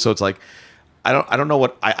shows. So it's like. I don't know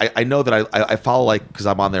what I know that I follow because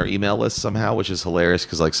I'm on their email list somehow, which is hilarious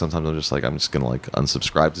because sometimes I'm just gonna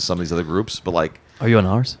unsubscribe to some of these other groups, but are you on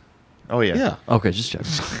ours? Oh yeah. Okay, just check.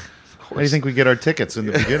 How do you think we get our tickets in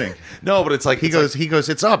the begining? No, but it's he goes,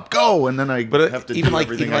 it's up, go, and then I have to even do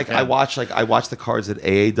everything I can. I watch the cards that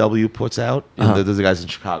AAW puts out. There's the guys in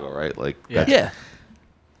Chicago, right? Yeah.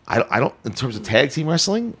 I don't in terms of tag team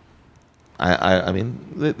wrestling. I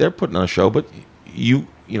mean they're putting on a show, but you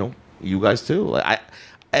guys too.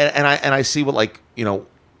 I see what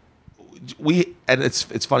we and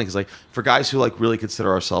it's funny because for guys who really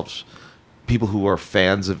consider ourselves people who are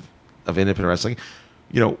fans of independent wrestling,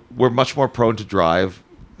 we're much more prone to drive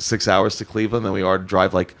 6 hours to Cleveland than we are to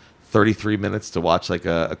drive 33 minutes to watch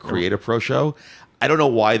a Creative Pro show. I don't know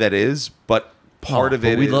why that is, but part of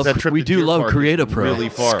it is we do love Creative Pro. Really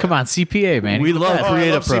far. Come on, CPA, man. We love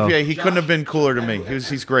Creative Pro. CPA. He couldn't have been cooler to me.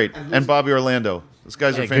 He's great. And Bobby Orlando. Those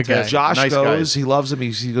guys are good fantastic. Josh nice goes. guys. He loves him.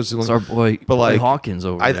 He goes. It's our boy, but Hawkins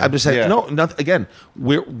over there. I'm just saying. Yeah. No, nothing. Again,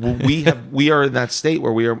 we are in that state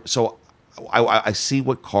where we are. So I see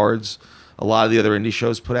what cards a lot of the other indie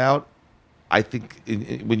shows put out. I think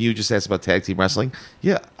when you just asked about tag team wrestling,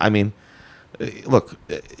 yeah, I mean, look,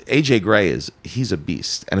 AJ Gray he's a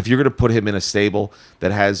beast, and if you're going to put him in a stable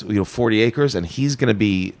that has 40 acres, and he's going to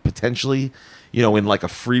be potentially in a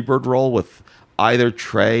Freebird role with either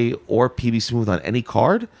Trey or PB Smooth on any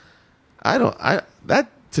card,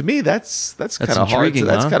 to me that's kind of hard.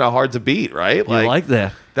 That's kind of hard to beat, right? You like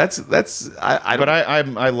that?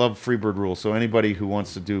 I love Freebird rules. So anybody who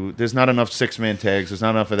wants to do, there's not enough 6-man tags. There's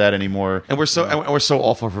not enough of that anymore. And we're so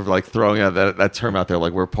awful for throwing out that term out there.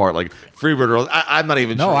 We're part Freebird rules. I'm not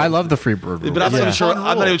even. No, sure. I love the Freebird rule. But I'm not even sure.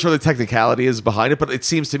 I'm not even sure the technicality is behind it. But it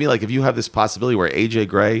seems to me if you have this possibility where AJ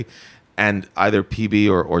Gray and either PB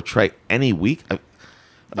or Trey any week.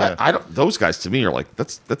 Yeah. I don't. Those guys to me are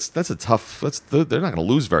that's a tough. They're not going to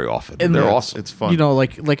lose very often. And they're awesome. It's fun.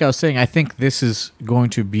 Like I was saying, I think this is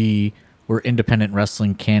going to be where independent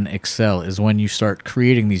wrestling can excel is when you start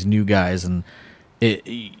creating these new guys and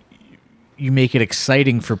you make it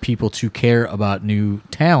exciting for people to care about new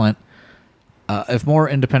talent. If more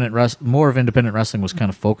of independent wrestling was kind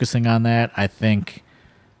of focusing on that, I think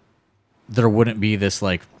there wouldn't be this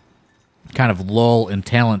kind of lull in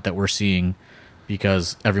talent that we're seeing.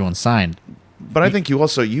 Because everyone's signed, but I think you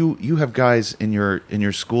also you have guys in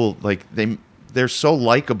your school they're so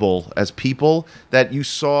likable as people that you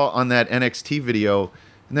saw on that NXT video,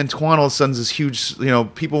 and then Twan all of a sudden is this huge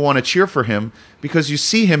people want to cheer for him because you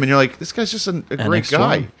see him and you're like, this guy's just a great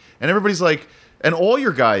guy, and everybody's like, and all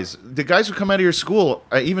your guys, the guys who come out of your school,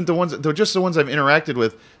 even the ones they're just the ones I've interacted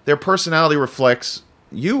with, their personality reflects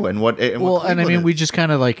you and what. And well, what and I mean, is. we just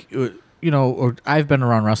kind of I've been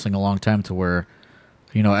around wrestling a long time to where.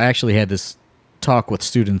 I actually had this talk with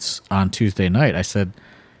students on Tuesday night. I said,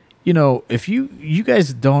 if you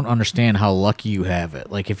guys don't understand how lucky you have it,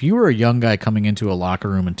 if you were a young guy coming into a locker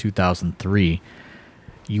room in 2003,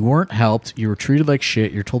 you weren't helped, you were treated like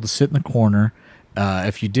shit, you're told to sit in the corner.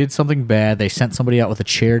 If you did something bad, they sent somebody out with a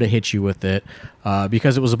chair to hit you with it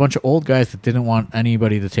because it was a bunch of old guys that didn't want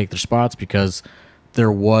anybody to take their spots because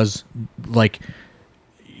there was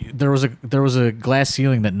there was a glass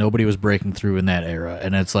ceiling that nobody was breaking through in that era,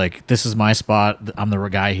 and it's this is my spot, I'm the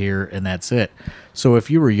guy here, and that's it. So if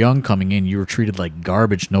you were young coming in, you were treated like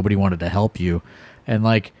garbage. Nobody wanted to help you, and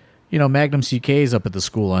Magnum CK is up at the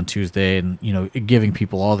school on Tuesday, and giving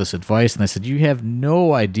people all this advice, and I said, you have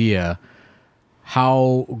no idea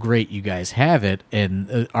how great you guys have it.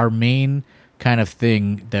 And our main kind of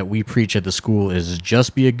thing that we preach at the school is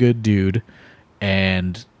just be a good dude,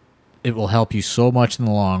 and it will help you so much in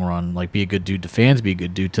the long run. Like, be a good dude to fans, be a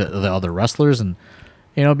good dude to the other wrestlers, and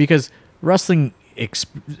because wrestling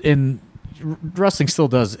still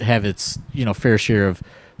does have its fair share of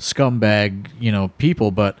scumbag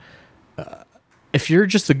people, but if you're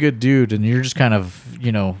just a good dude and you're just kind of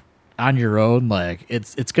on your own, like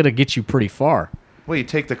it's gonna get you pretty far. Well, you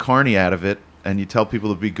take the carny out of it, and you tell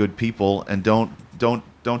people to be good people, and don't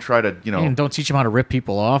try to and don't teach them how to rip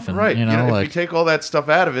people off, and right. like, if you take all that stuff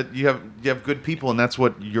out of it, you have good people, and that's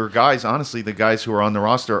what your guys. Honestly, the guys who are on the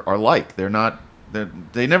roster are like. They're not.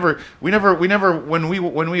 We never. When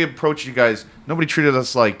we approached you guys, nobody treated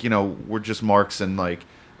us like we're just marks and like.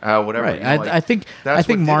 Whatever. Right. I think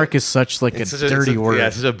Mark is such like a dirty word. Yeah,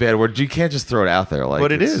 it's such a bad word. You can't just throw it out there. Like,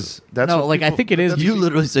 but it is. That's no, what like people, I think it is. You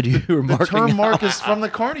literally said you were marking. The term out. mark is from the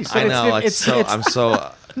carny side. I know. I'm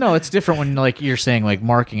so. No, it's different when like you're saying like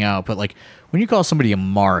marking out, but like when you call somebody a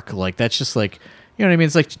mark, like that's just like what I mean.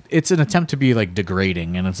 It's like it's an attempt to be like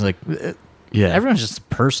degrading, and it's like. Yeah, everyone's just a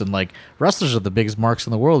person. Like wrestlers are the biggest marks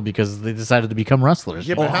in the world because they decided to become wrestlers.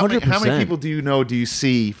 Yeah, but how many people do you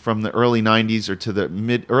see from the early '90s or to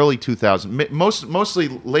the early 2000s? Mostly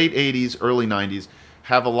late '80s, early '90s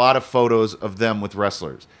have a lot of photos of them with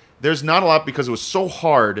wrestlers. There's not a lot because it was so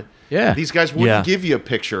hard. Yeah, these guys wouldn't give you a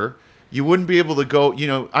picture. You wouldn't be able to go.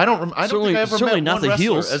 I don't think I ever met one wrestler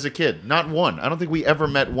heels. As a kid. Not one. I don't think we ever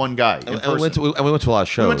met one guy. In person. We went to a lot of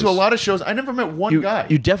shows. We went to a lot of shows. I never met one guy.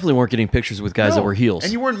 You definitely weren't getting pictures with guys that were heels.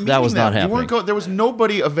 And you weren't meeting that was them. not happening. You weren't there was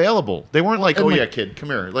nobody available. They weren't like, yeah, kid, come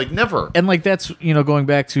here. Like, never. And like that's going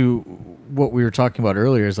back to what we were talking about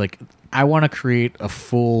earlier is like I want to create a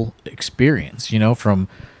full experience. From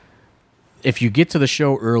if you get to the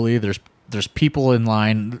show early, there's people in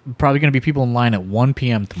line. Probably going to be people in line at 1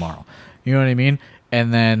 p.m. tomorrow. You know what I mean?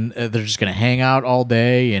 And then they're just going to hang out all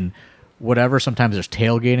day and whatever. Sometimes there's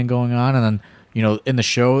tailgating going on. And then, in the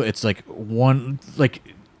show, it's like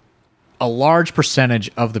a large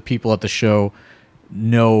percentage of the people at the show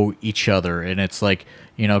know each other. And it's like,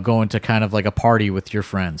 going to kind of like a party with your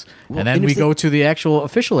friends. Well, and then we go to the actual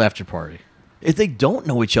official after party. If they don't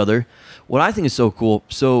know each other, what I think is so cool.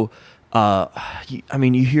 So,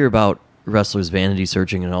 you hear about wrestlers vanity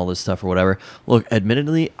searching and all this stuff or whatever. Look,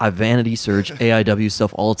 admittedly, I vanity search AIW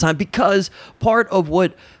stuff all the time because part of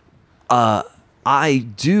what I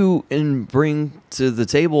do and bring to the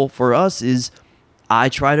table for us is I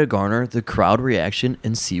try to garner the crowd reaction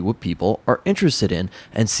and see what people are interested in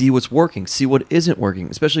and see what's working, see what isn't working,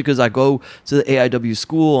 especially because I go to the AIW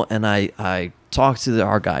school and I talk to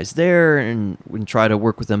our guys there and try to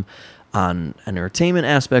work with them on entertainment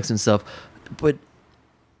aspects and stuff. But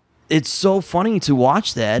it's so funny to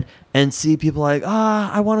watch that and see people like,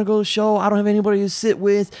 I want to go to the show. I don't have anybody to sit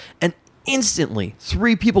with. And instantly,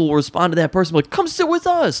 3 people will respond to that person like, come sit with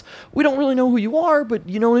us. We don't really know who you are, but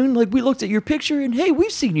you know what I mean? Like, we looked at your picture and, hey,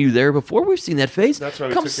 we've seen you there before. We've seen that face. That's why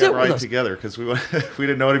we come took sit that with ride us. Together because we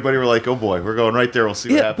didn't know anybody. We're like, oh, boy, we're going right there. We'll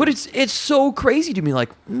see what happens. But it's so crazy to me.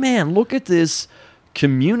 Like, man, look at this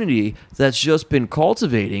community that's just been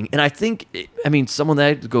cultivating. And I think, some of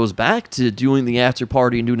that goes back to doing the after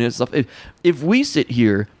party and doing that stuff. If we sit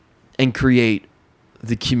here and create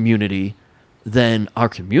the community, then our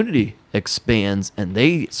community expands and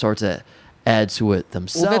they start to add to it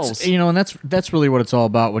themselves. Well, and that's really what it's all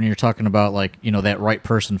about when you're talking about like, that right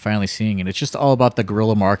person finally seeing it. It's just all about the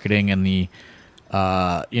guerrilla marketing and the,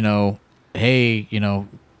 hey,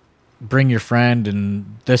 bring your friend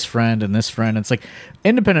and this friend and this friend. It's like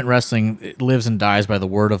independent wrestling, it lives and dies by the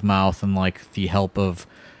word of mouth and like the help of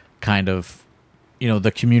kind of,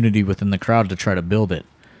 the community within the crowd to try to build it.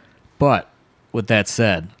 But with that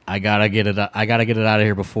said, I gotta get it out of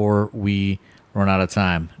here before we run out of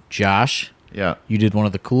time. Josh, yeah, you did one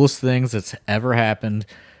of the coolest things that's ever happened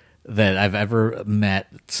that I've ever met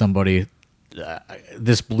somebody.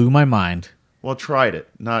 This blew my mind. Well, tried it,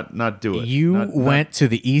 not do it. You went to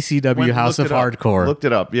the ECW House of Hardcore. Looked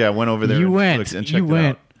it up. Yeah, went over there. And checked it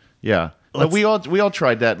out. Yeah, but we all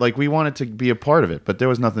tried that. Like we wanted to be a part of it, but there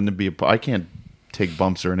was nothing to be a part. I can't take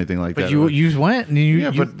bumps or anything like that. But you went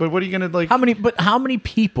and but what are you gonna like? How many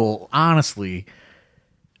people honestly?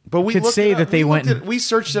 But we could say that they went. We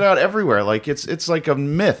searched it out everywhere. Like it's like a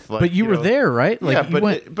myth. Like, but you were there, right? Like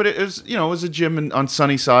yeah, but it was it was a gym on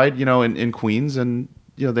Sunnyside, in Queens, and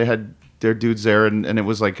they had their dudes there, and it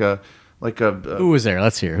was like a who was there?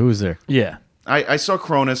 Let's hear. Who was there? Yeah, I saw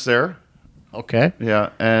Cronus there. Okay. Yeah,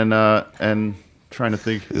 and trying to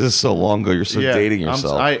think. This is so long ago. You're so dating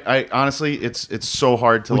yourself. I honestly, it's so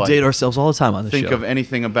hard to We date ourselves all the time on the think show. of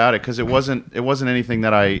anything about it because it wasn't anything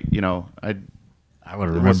that I would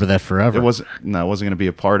remember that forever. It wasn't going to be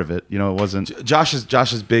a part of it. You know, it wasn't.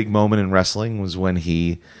 Josh's big moment in wrestling was when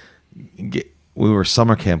we were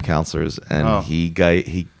summer camp counselors, and he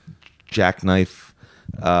jackknife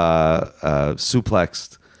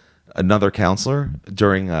suplexed another counselor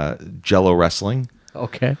during Jello wrestling.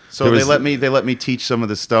 Okay. So they let me teach some of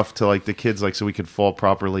the stuff to like the kids, like so we could fall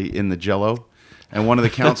properly in the Jello. And one of the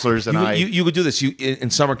counselors and you could do this. In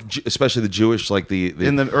summer, especially the Jewish, like the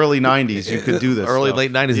in the early '90s, you could do this.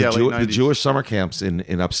 Late '90s, Yeah, the late 90s. Jewish summer camps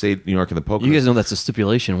in upstate New York and the Poconos. You guys know that's a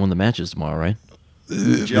stipulation. One of the matches tomorrow, right?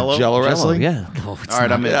 Jello wrestling. Yeah. All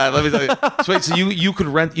right, I'm in. Yeah, let me tell you. So you could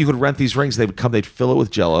rent these rings. They would come. They'd fill it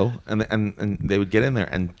with Jello, and they would get in there.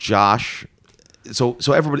 And Josh, so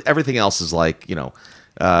everything else is like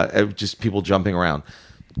just people jumping around.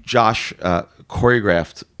 Josh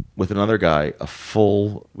choreographed with another guy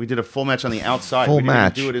We did a full match on the outside. Full we didn't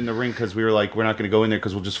match. do it in the ring because we were like, we're not going to go in there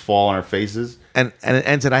because we'll just fall on our faces. and it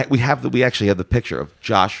ends. And we actually have the picture of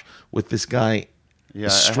Josh with this guy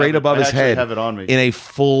straight above his head have it on me. in a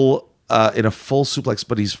full suplex,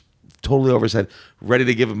 but he's totally over his head, ready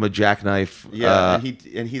to give him a jackknife. Yeah, this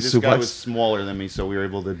guy suplex. was smaller than me, so we were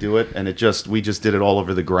able to do it, and we just did it all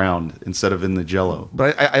over the ground instead of in the Jello.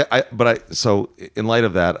 But so in light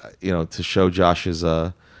of that, to show Josh's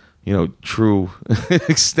true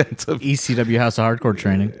extent of ECW House of Hardcore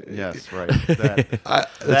training. Yes, right.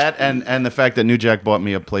 That and the fact that New Jack bought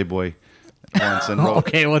me a Playboy once. And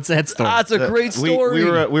Okay, what's that story? That's a great story.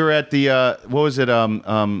 We were at the what was it?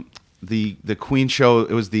 The Queen show.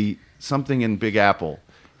 It was the something in Big Apple,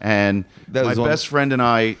 and my best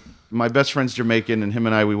friend's Jamaican, and him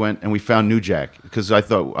and I we went and we found New Jack because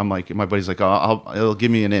my buddy's like, it'll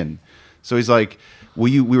give me an in. So he's like,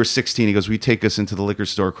 we were 16. He goes, will you take us into the liquor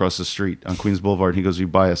store across the street on Queens Boulevard? He goes, will you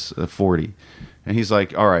buy us a 40? And he's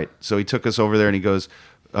like, all right. So he took us over there and he goes,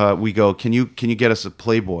 we go, can you get us a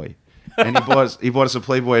Playboy? And he bought us a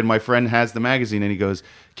Playboy, and my friend has the magazine, and he goes,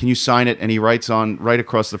 can you sign it? And he writes on right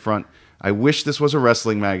across the front, I wish this was a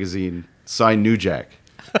wrestling magazine, signed New Jack.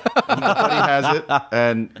 And my buddy has it,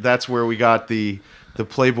 and that's where we got the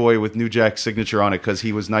Playboy with New Jack's signature on it because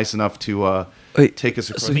he was nice enough to take us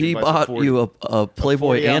across. So he bought you a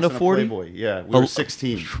Playboy and a 40? Playboy. Yeah, we were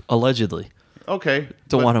 16. Allegedly. Okay.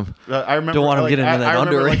 Don't want him. I remember. Don't want him getting in that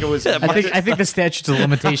under. Like it was. I think the statute of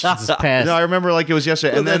limitations is passed. No, I remember like it was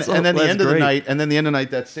yesterday. And Well, then the that's end of the great.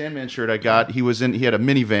 night, that Sandman shirt I got, he had a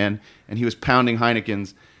minivan and he was pounding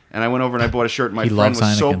Heinekens, and I went over and I bought a shirt. And my He friend loves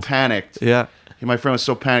was so Heinekens. panicked. Yeah. My friend was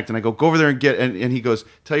so panicked, and I go over there and get, and he goes,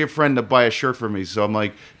 tell your friend to buy a shirt for me. So I'm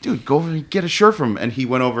like, dude, go over and get a shirt from him. And he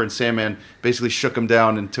went over, and Sandman basically shook him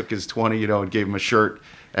down and took his 20, and gave him a shirt.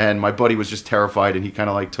 And my buddy was just terrified, and he kind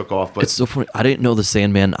of like took off. But It's so funny. I didn't know the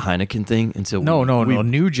Sandman Heineken thing until No.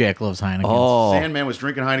 New Jack loves Heineken. Oh, Sandman was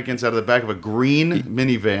drinking Heinekens out of the back of a green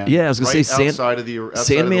minivan. Yeah, I was gonna right say outside of the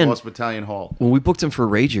Sandman- Lost Battalion Hall. when we booked him for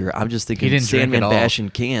Rager, I'm just thinking He didn't drink Sandman at all. bashing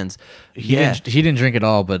cans. He didn't drink at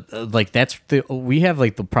all, but we have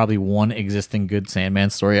like the probably one existing good Sandman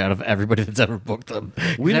story out of everybody that's ever booked him.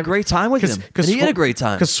 We had a great time with him. And he had a great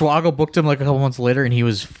time. Because Swaggle booked him like a couple months later, and he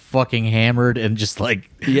was fucking hammered and just like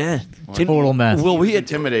Yeah. total mess. Well, we He was had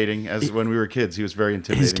intimidating as when we were kids. He was very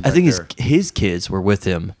intimidating. I think back there. his kids were with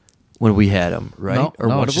him when we had him, right? no, or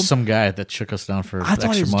one of it's them. just some guy that shook us down for I thought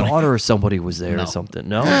extra his money. daughter or somebody was there No. or something.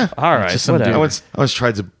 No, all right, Just some whatever. dude. I once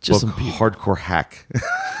tried to Just book some people. hardcore hack.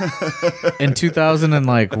 In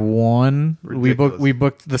 2001, Ridiculous. we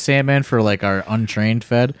booked the Sandman for like our untrained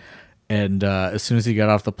fed, and as soon as he got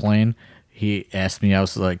off the plane, he asked me. I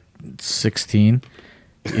was like 16.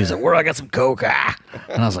 He was like, "Where do I got some coke?" Ah.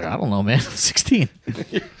 And I was like, "I don't know, man. I'm 16."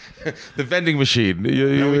 The vending machine. We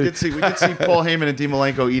did see Paul Heyman and Dean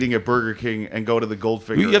Malenko eating at Burger King and go to the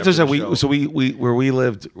Goldfinger. You have to after say, the show. we where we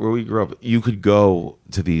grew up, you could go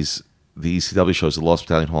to the ECW shows at Lost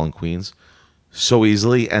Battalion Hall in Queens so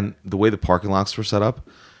easily, and the way the parking lots were set up,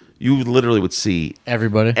 you literally would see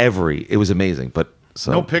Everybody. it was amazing. But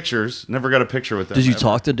so No pictures. Never got a picture with them. Did you ever.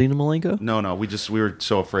 talk to Dina Malenko? No. We were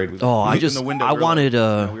so afraid. Oh, we I looked just- in the window, I we were wanted,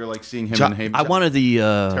 we were like seeing him Jo- and Heyman. I wanted the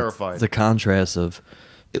Terrified. the contrast of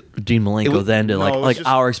Dean Malenko was- then to no, it was like just-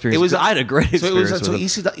 our experience. I had a great experience So with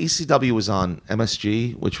him. ECW was on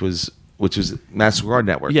MSG, which was Madison Square Garden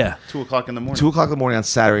Network. Yeah, 2:00 in the morning. 2:00 in the morning on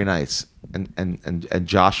Saturday nights, and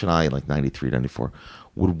Josh and I, in like 93, 94,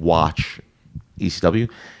 would watch ECW,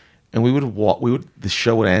 and we would the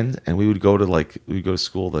show would end, and we would go to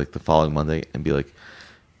school like the following Monday and be like,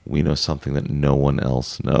 we know something that no one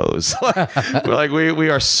else knows. We're like, we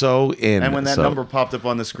are so in. And when that so, number popped up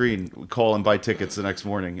on the screen, we call and buy tickets the next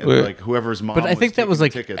morning. And We're- like whoever's mom. But I think that was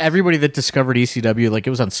like tickets. everybody that discovered ECW, like it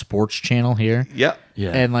was on Sports Channel here. yeah,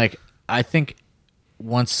 Yeah. And like I think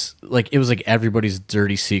once like it was like everybody's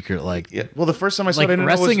dirty secret. Like yeah. Well, the first time I saw like it, I didn't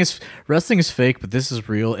know it was, wrestling is fake, but this is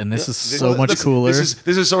real, and this is so much This- cooler. This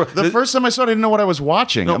is so. the first time I saw it, I didn't know what I was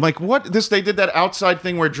watching. I'm like, what? They did that outside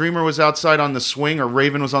thing where Dreamer was outside on the swing, or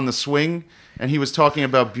Raven was on the swing, and he was talking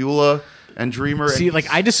about Beulah and Dreamer. See, and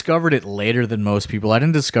like I discovered it later than most people. I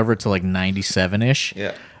didn't discover it till like 97 ish.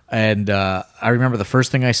 Yeah. And I remember the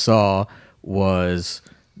first thing I saw was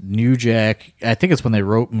New Jack. I think it's when they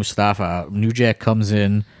wrote Mustafa out. New Jack comes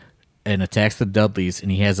in and attacks the Dudleys,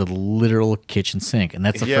 and he has a literal kitchen sink, and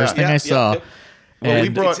that's the Yeah. first thing Yeah, I saw. yeah. Well, we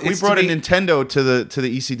And brought it's a to me- Nintendo to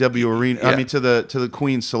the ECW arena. I Yeah. mean, to the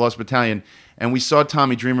Queens, to Lost Battalion, and we saw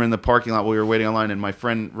Tommy Dreamer in the parking lot while we were waiting online. And my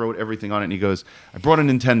friend wrote everything on it, and he goes, "I brought a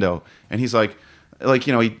Nintendo," and he's like,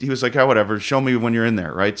 you know, he was like, "Oh, whatever. Show me when you're in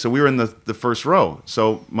there, right?" So we were in the first row.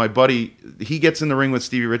 So my buddy, he gets in the ring with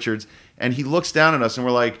Stevie Richards, and he looks down at us, and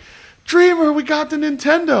we're like, "Dreamer, we got the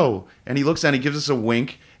Nintendo!" And he looks down, he gives us a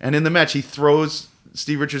wink, and in the match, he throws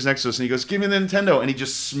Steve Richards next to us, and he goes, "Give me the Nintendo," and he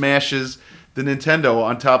just smashes the Nintendo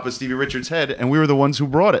on top of Stevie Richards' head, and we were the ones who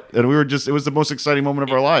brought it, and it was the most exciting moment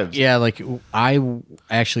of our lives. yeah, like I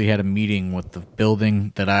actually had a meeting with the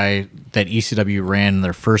building that ECW ran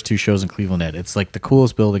their first two shows in Cleveland at. It's like the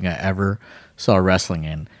coolest building I ever saw wrestling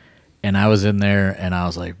in. And I was in there and I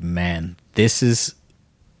was like, man, this is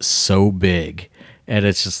so big. And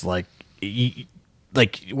it's just like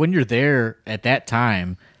when you're there at that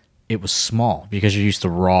time, it was small because you're used to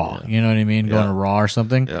Raw. You know what I mean? Going to Raw or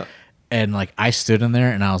something. Yeah. And like I stood in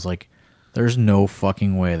there and I was like, there's no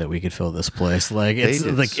fucking way that we could fill this place. Like it's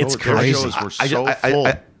did like so- it's their crazy. shows were I, so I- full.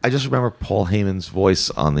 I just remember Paul Heyman's voice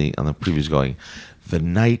on the previews going, "The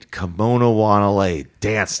night Kimono Wanale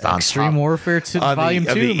danced on Extreme top Warfare 2, on Volume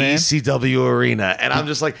of 2, the man. ECW arena," and I'm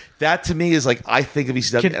just like, that to me is like, I think of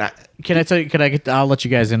ECW. and Can I tell you? I'll let you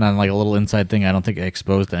guys in on like a little inside thing. I don't think I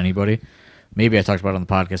exposed to anybody. Maybe I talked about it on the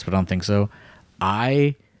podcast, but I don't think so.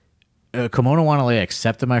 Kimono Wanale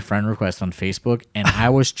accepted my friend request on Facebook, and I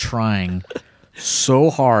was trying so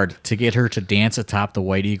hard to get her to dance atop the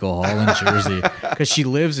White Eagle Hall in Jersey because she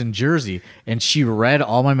lives in Jersey, and she read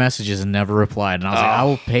all my messages and never replied. And I was like, I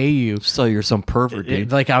will pay you. Just tell you're some pervert,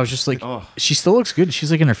 dude. Like I was just like, she still looks good.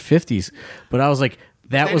 She's like in her 50s, but I was like,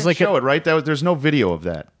 that They was didn't like show it, right? There's no video of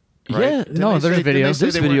that. Right? Yeah, Didn't no, they there's say- video. didn't they say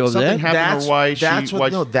There's they were- video of something that. happened, or why that's she?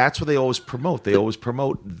 what why, that's what they always promote. They always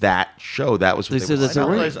promote that show. That was what They they said were that the like.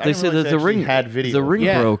 ring. realize- I They didn't said that realize the they actually ring had video. The ring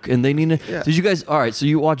Yeah. broke, and they need to. Yeah. Did you guys? All right, so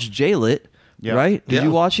you watched J-Lit, Yeah. right? Did Yeah.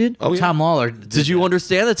 you watch it? Oh, yeah. Tom Lawler. Did you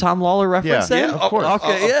understand the Tom Lawler reference? Yeah. then? Yeah, of course.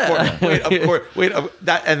 Okay, yeah. Wait,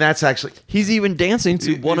 that and that's actually. He's even dancing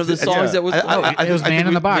to one of the songs Yeah. that was. It was Man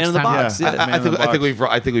in the Box. Man in the Tom- Box. Yeah. Yeah. Man in the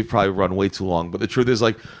I think we've probably run way too long. But the truth is,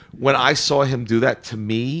 like, when I saw him do that, to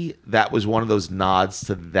me, that was one of those nods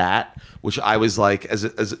to that, which I was like, as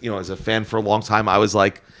a fan for a long time, I was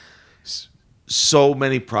like, so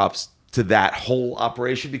many props to that whole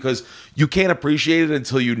operation, because you can't appreciate it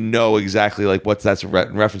until you know exactly like what that's in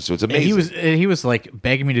reference to. It's And amazing. he was like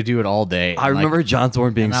begging me to do it all day. I And, like, remember John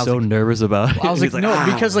Thorne being and I was so like- nervous about it. I was He's like, no,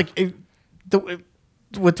 "Ah." because like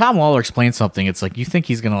when Tom Lawler explains something, it's like you think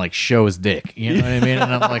he's gonna like show his dick. You know what I mean?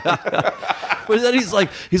 And I'm like, But then he's like,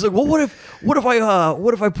 well, what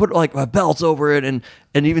if I put like my belts over it, and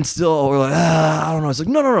even still, we're like, I don't know. It's like,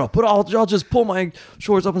 no, I'll just pull my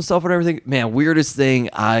shorts up and stuff and everything. Man, weirdest thing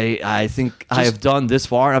I think I have done this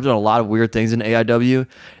far, and I've done a lot of weird things in AIW,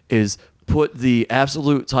 is put the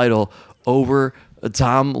absolute title over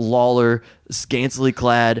Tom Lawler, scantily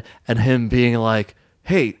clad, and him being like,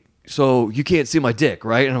 hey, so you can't see my dick,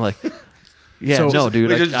 right? And I'm like, yeah, So- no,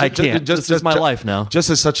 dude, I can't. This is my life now. Just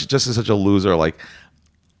as such a loser, like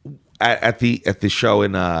at the show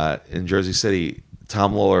in Jersey City,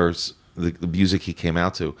 Tom Lawler's the music he came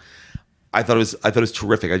out to, I thought it was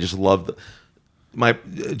terrific. I just loved my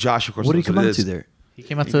Josh. Of course, What did he knows come it out is. to there? he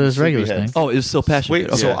came out to his regular Sleepyhead. thing. Oh, it was still passionate.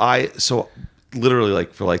 Wait, Okay. so literally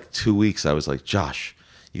like for like 2 weeks, I was like, Josh,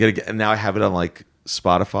 you gotta get. And now I have it on like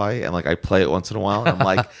Spotify, and like I play it once in a while, and I'm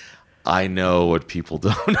like, I know what people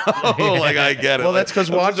don't know. Like I get it. Well, that's because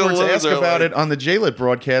Like, I'm just a Wadsworth asked loser, about like- it on the J-Lit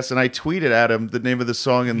broadcast, and I tweeted at him the name of the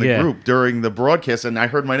song in the Yeah. group during the broadcast, and I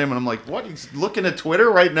heard my name, and I'm like, what? He's looking at Twitter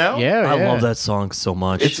right now? Yeah, I yeah. love that song so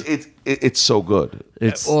much. It's so good.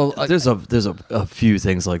 It's Well, there's a few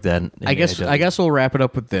things like that. in I guess AIW. we'll wrap it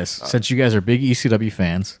up with this. Since you guys are big ECW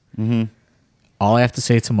fans, all I have to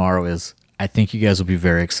say tomorrow is I think you guys will be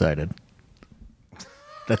very excited.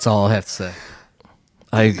 That's all I have to say.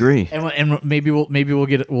 I agree. And maybe we'll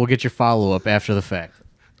get your follow up after the fact.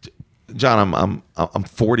 John, I'm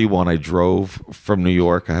 41. I drove from New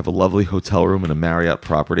York. I have a lovely hotel room in a Marriott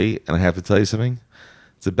property, and I have to tell you something.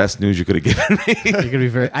 It's the best news you could have given me. You're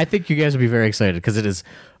gonna be I think you guys will be very excited because it is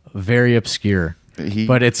very obscure,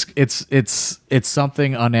 but it's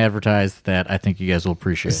something unadvertised that I think you guys will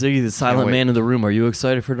appreciate. Ziggy, the silent man in the room. Are you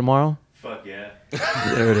excited for tomorrow? Fuck yeah.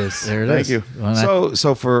 There it is. There it Thank is. you. Well,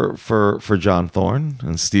 So for John Thorne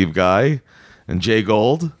and Steve Guy and Jay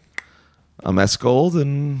Gold, I'm S Gold,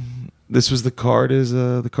 and this was the card.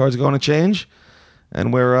 The card's going to change,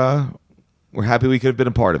 and we're happy we could have been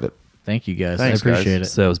a part of it. thank you guys. Thanks, I appreciate guys.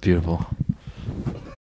 it. So that was beautiful.